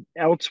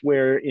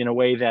elsewhere in a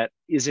way that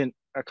isn't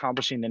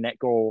accomplishing the net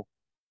goal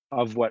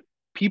of what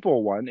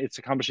people want, it's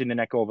accomplishing the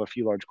net goal of a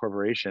few large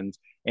corporations.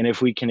 And if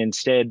we can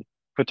instead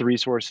put the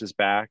resources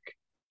back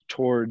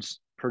towards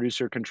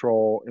producer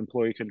control,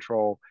 employee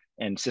control,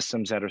 and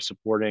systems that are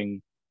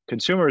supporting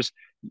consumers,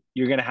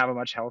 you're going to have a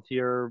much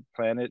healthier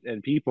planet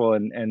and people.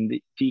 And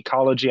the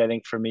ecology, I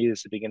think for me,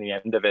 is the beginning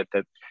and end of it,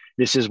 that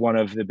this is one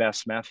of the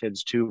best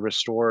methods to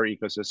restore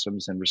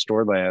ecosystems and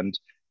restore land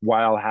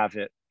while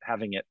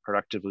having it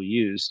productively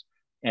used.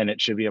 And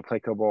it should be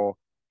applicable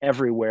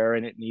everywhere,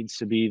 and it needs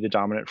to be the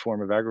dominant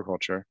form of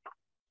agriculture.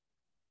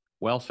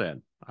 Well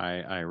said.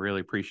 I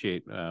really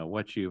appreciate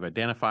what you've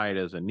identified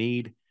as a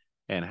need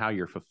and how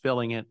you're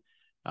fulfilling it.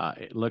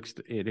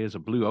 It is a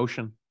blue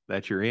ocean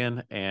that you're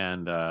in.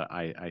 And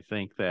I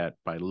think that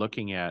by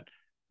looking at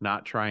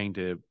not trying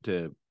to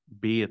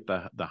be at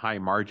the high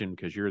margin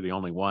because you're the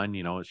only one,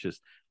 it's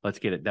just, let's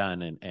get it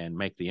done and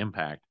make the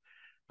impact.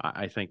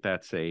 I think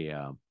that's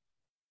a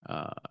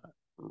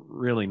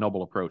really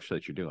noble approach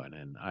that you're doing.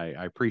 And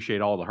I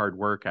appreciate all the hard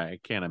work. I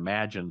can't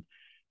imagine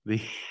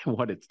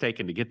what it's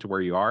taken to get to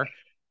where you are.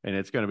 And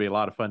it's going to be a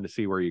lot of fun to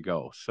see where you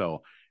go.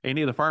 So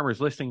any of the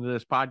farmers listening to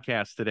this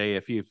podcast today,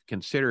 if you've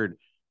considered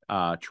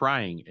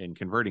trying and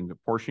converting a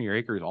portion of your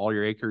acres, all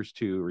your acres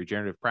to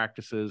regenerative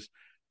practices,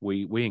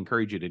 we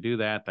encourage you to do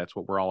that. That's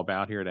what we're all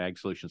about here at Ag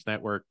Solutions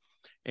Network.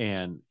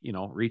 And,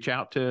 reach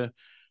out to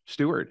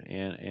Steward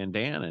and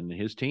Dan and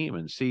his team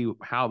and see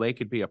how they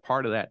could be a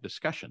part of that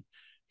discussion,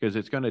 because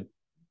it's going to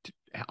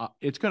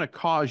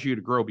cause you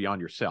to grow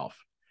beyond yourself.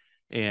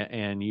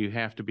 And you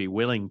have to be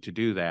willing to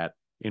do that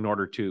in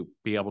order to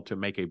be able to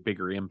make a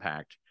bigger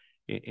impact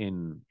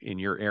in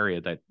your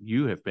area that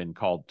you have been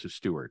called to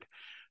steward.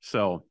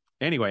 So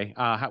anyway,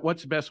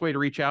 what's the best way to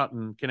reach out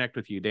and connect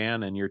with you,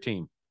 Dan, and your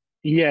team?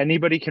 Yeah,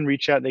 anybody can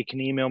reach out. They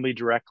can email me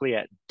directly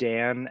at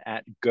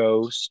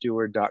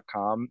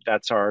dan@gosteward.com.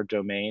 That's our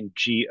domain,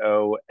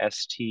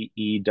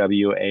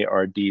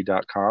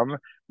 GOSTEWARD.com.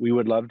 We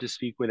would love to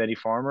speak with any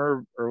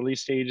farmer, early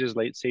stages,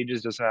 late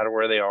stages, doesn't matter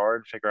where they are,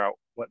 and figure out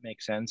what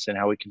makes sense and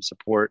how we can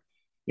support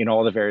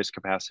all the various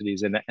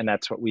capacities, and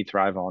that's what we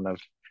thrive on, of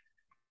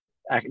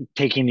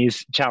taking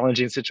these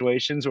challenging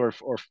situations, or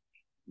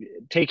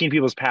taking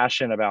people's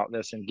passion about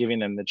this and giving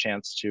them the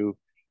chance to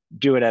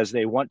do it as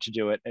they want to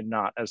do it and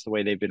not as the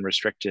way they've been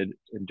restricted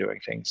in doing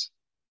things.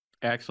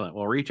 Excellent.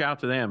 Well, reach out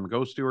to them,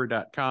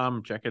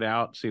 gosteward.com, check it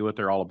out, see what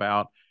they're all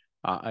about.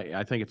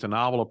 I think it's a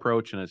novel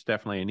approach, and it's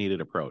definitely a needed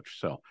approach.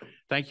 So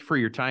thank you for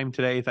your time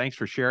today. Thanks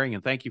for sharing,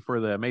 and thank you for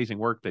the amazing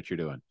work that you're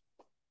doing.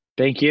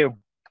 Thank you.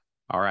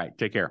 All right.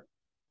 Take care.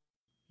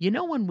 You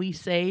know, when we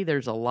say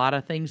there's a lot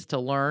of things to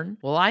learn,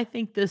 well, I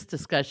think this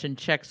discussion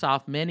checks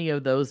off many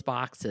of those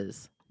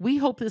boxes. We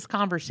hope this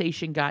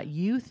conversation got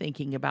you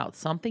thinking about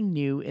something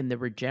new in the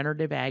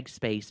regenerative ag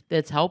space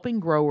that's helping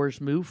growers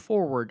move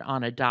forward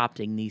on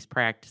adopting these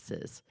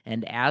practices.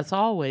 And as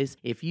always,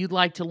 if you'd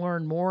like to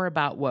learn more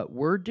about what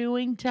we're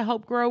doing to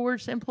help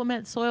growers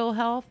implement soil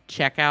health,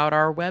 check out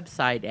our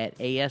website at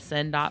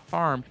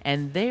asn.farm,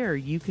 and there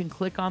you can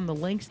click on the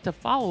links to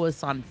follow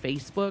us on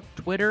Facebook,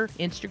 Twitter,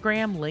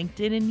 Instagram,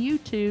 LinkedIn, and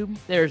YouTube.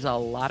 There's a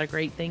lot of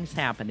great things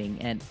happening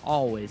and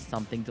always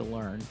something to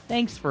learn.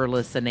 Thanks for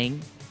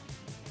listening.